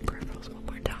your top peripherals one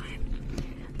more time.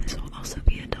 This will also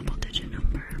be a double-digit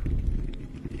number.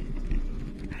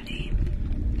 Ready?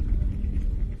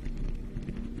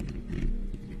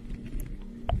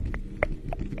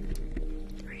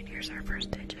 Alright, here's our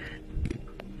first digit.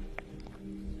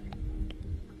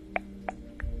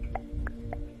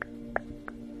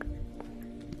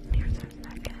 Here's our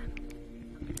second.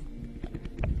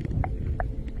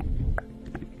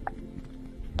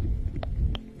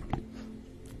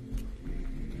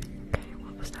 Okay,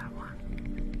 what was that one?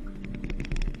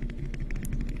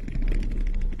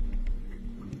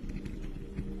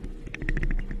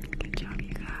 Good job,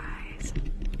 you guys.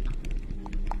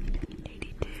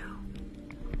 82.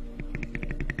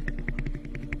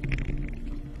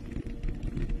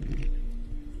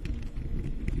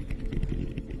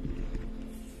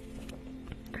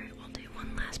 Alright, we'll do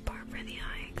one last part for the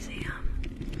eye exam.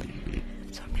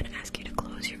 So I'm going to ask you to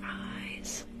close your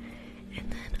eyes, and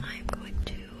then I'm going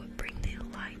to bring the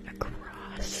light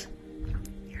across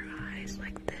your eyes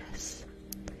like this.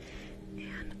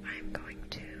 And I'm going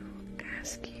to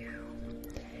ask you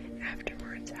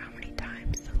afterwards how many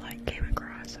times the light came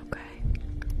across, okay?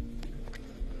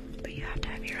 But you have to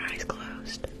have your eyes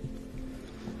closed.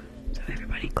 So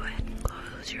everybody go ahead and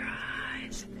close your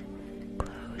eyes.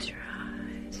 Close your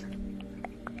eyes.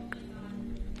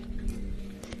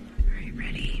 Alright,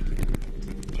 ready?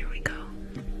 Here we go.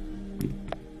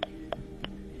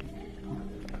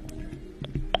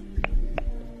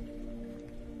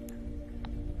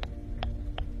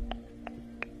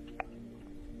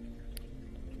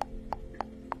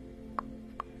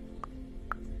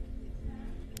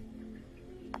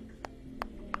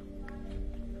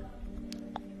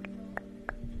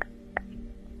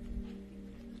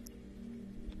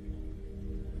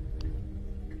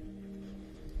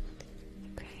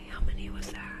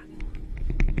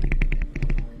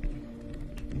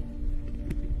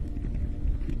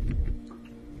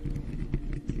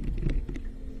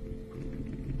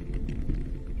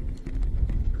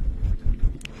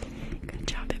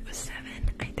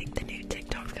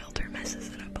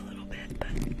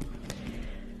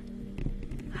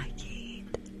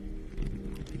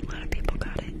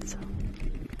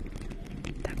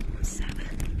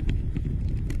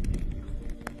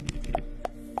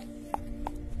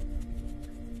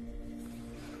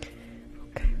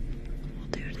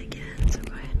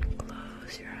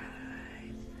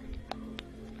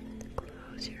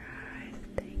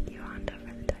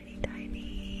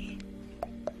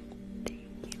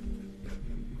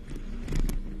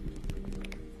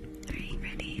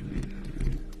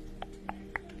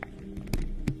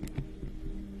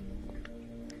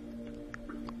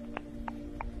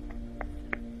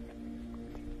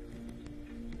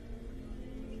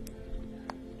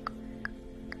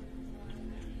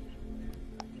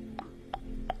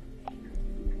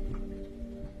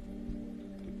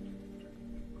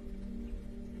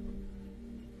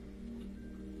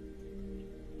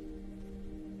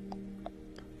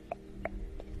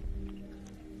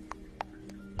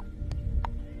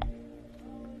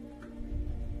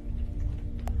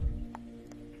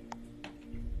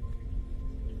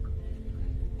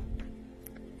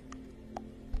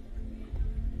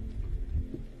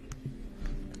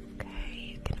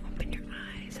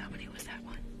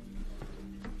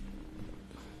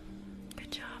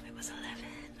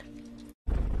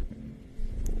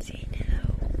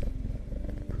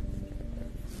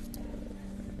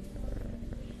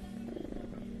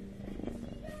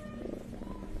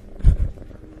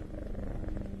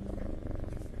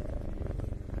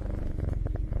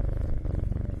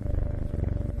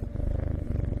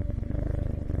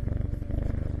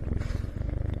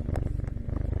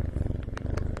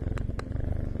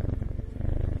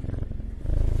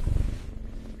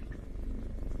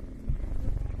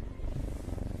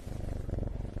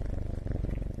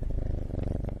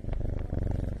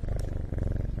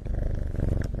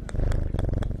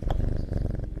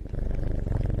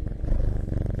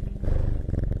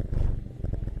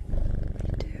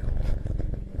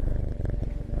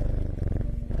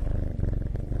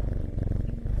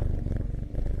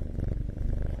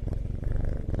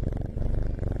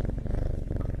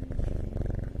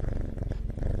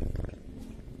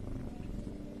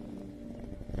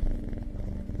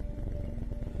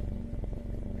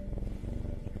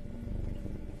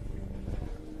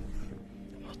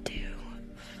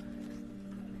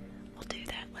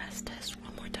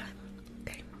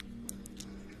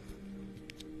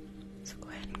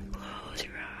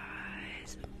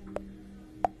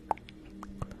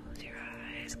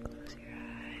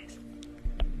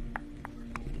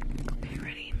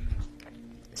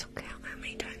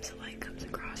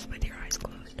 eyes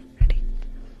closed. Ready?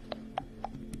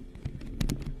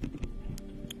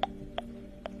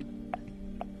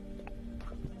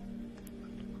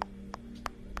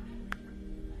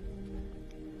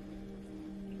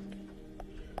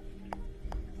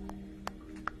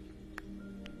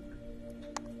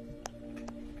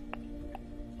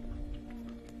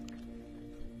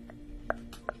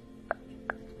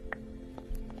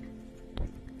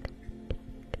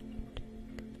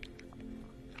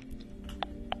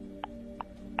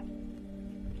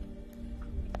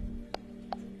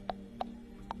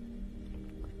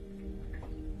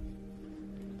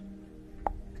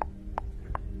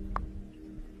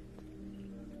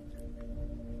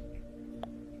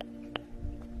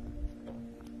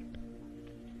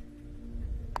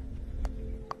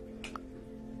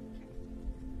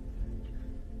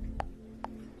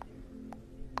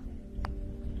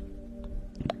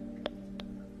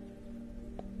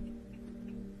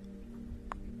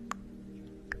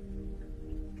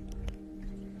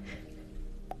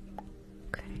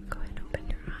 Okay, go ahead and open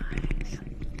your eyes.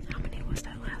 How many was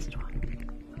that last one?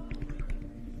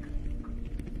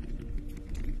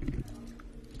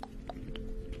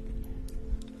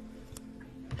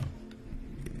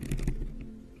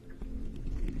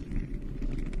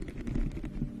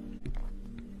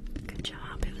 Good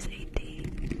job, it was 18.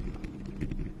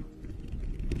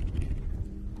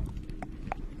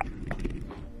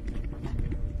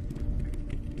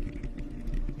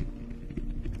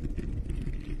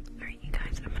 Alright, you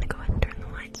guys, I'm gonna go ahead and turn the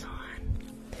lights on.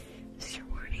 This is your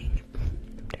warning.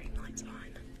 I'm turning the lights on.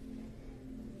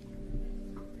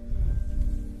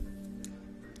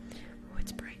 Oh,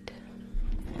 it's bright.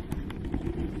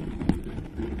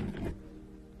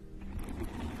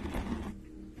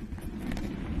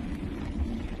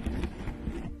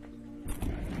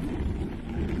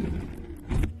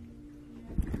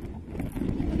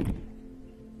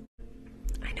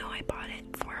 I know I bought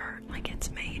it for her, like it's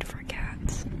made for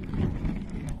cats.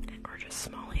 Or just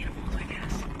small animals, I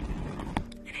guess.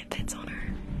 And it fits on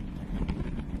her.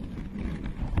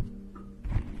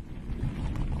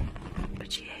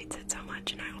 But she hates it so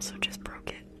much, and I also just broke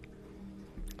it.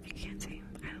 You can't see.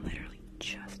 I literally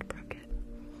just broke it.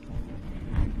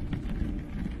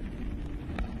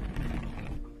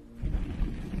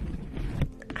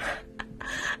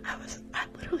 I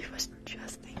literally was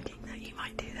just thinking that you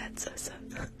might do that, so.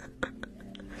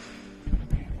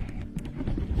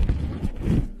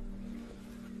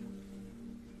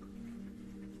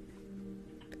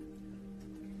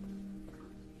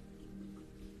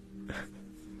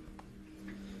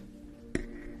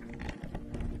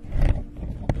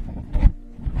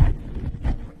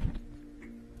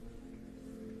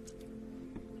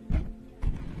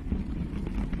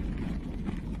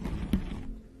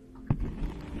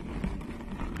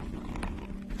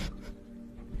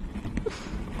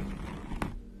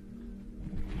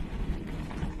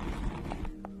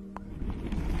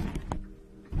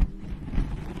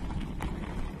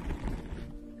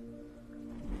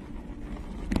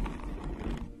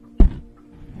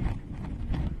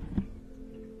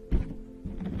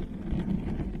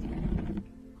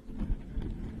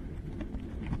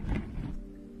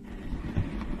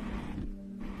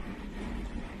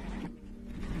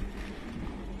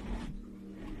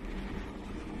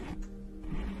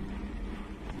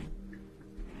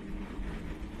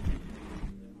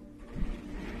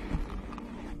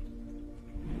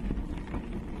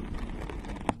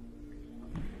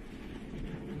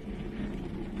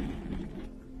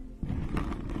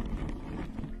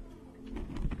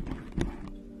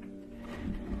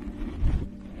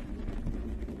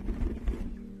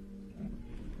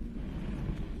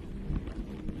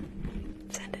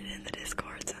 Send it in the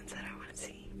Discord, Sunset. I want to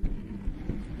see.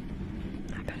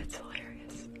 I bet it's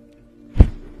hilarious.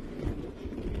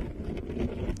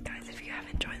 Guys, if you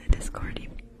haven't joined the Discord, you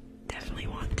definitely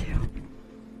want to.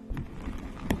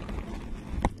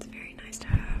 It's very nice to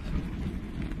have.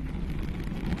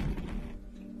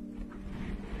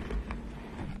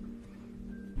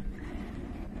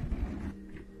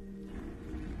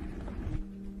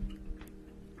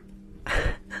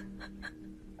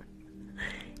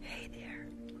 Hey there.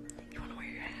 You want to wear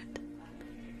your hat?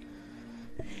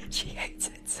 She hates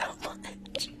it so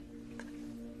much.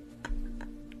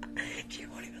 She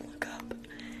won't even look up.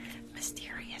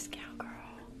 Mysterious cowgirl.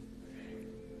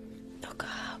 Look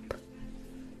up.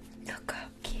 Look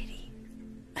up, kitty.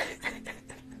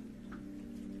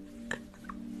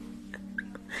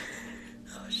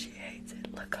 Oh, she hates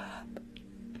it. Look up.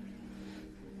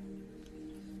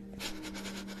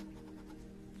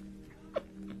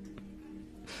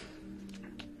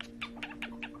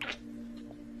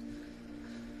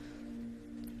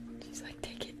 She's like,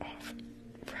 take it off.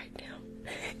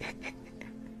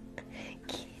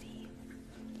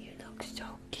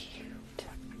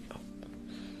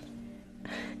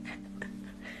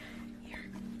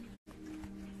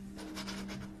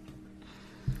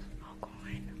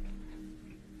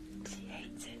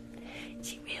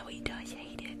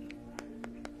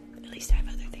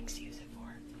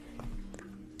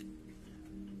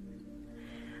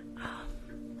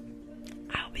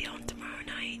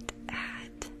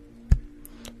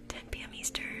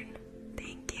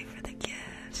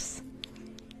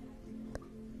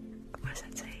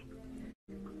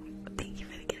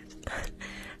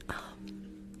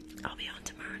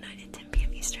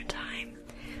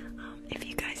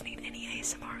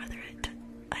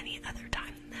 any other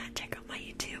time than that, check out my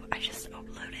YouTube. I just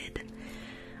uploaded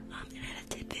an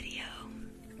edited video.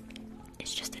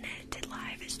 It's just an edited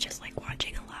live. It's just like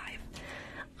watching a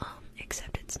live,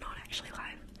 except it's not actually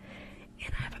live.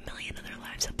 And I have a million other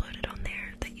lives uploaded on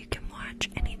there that you can watch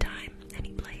anytime,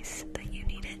 any place that you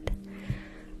need it.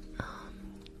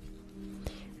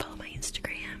 Follow my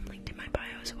Instagram, linked in my bio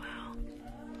as well.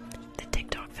 The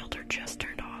TikTok filter just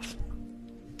turned off.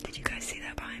 Did you guys see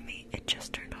that behind me? It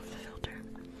just turned off the filter.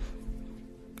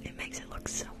 It makes it look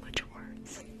so much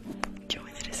worse. Join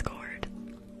the Discord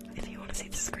if you want to see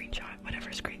the screenshot, whatever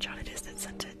screenshot it is that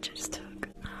sent it just took.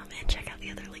 And check out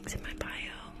the other links in my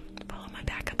bio. Follow my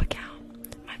backup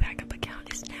account. My backup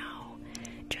account is now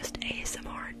just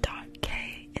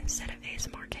asmr.k instead of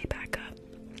asmrkea backup.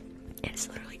 It's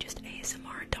literally just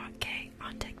asmr.k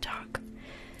on TikTok.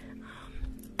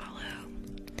 Follow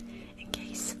in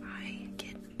case I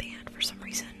get banned for some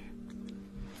reason.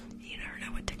 You never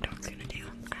know what TikTok's gonna do.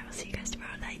 I will see you guys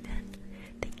tomorrow night then.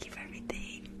 Thank you for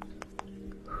everything.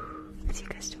 See you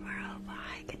guys tomorrow. Bye.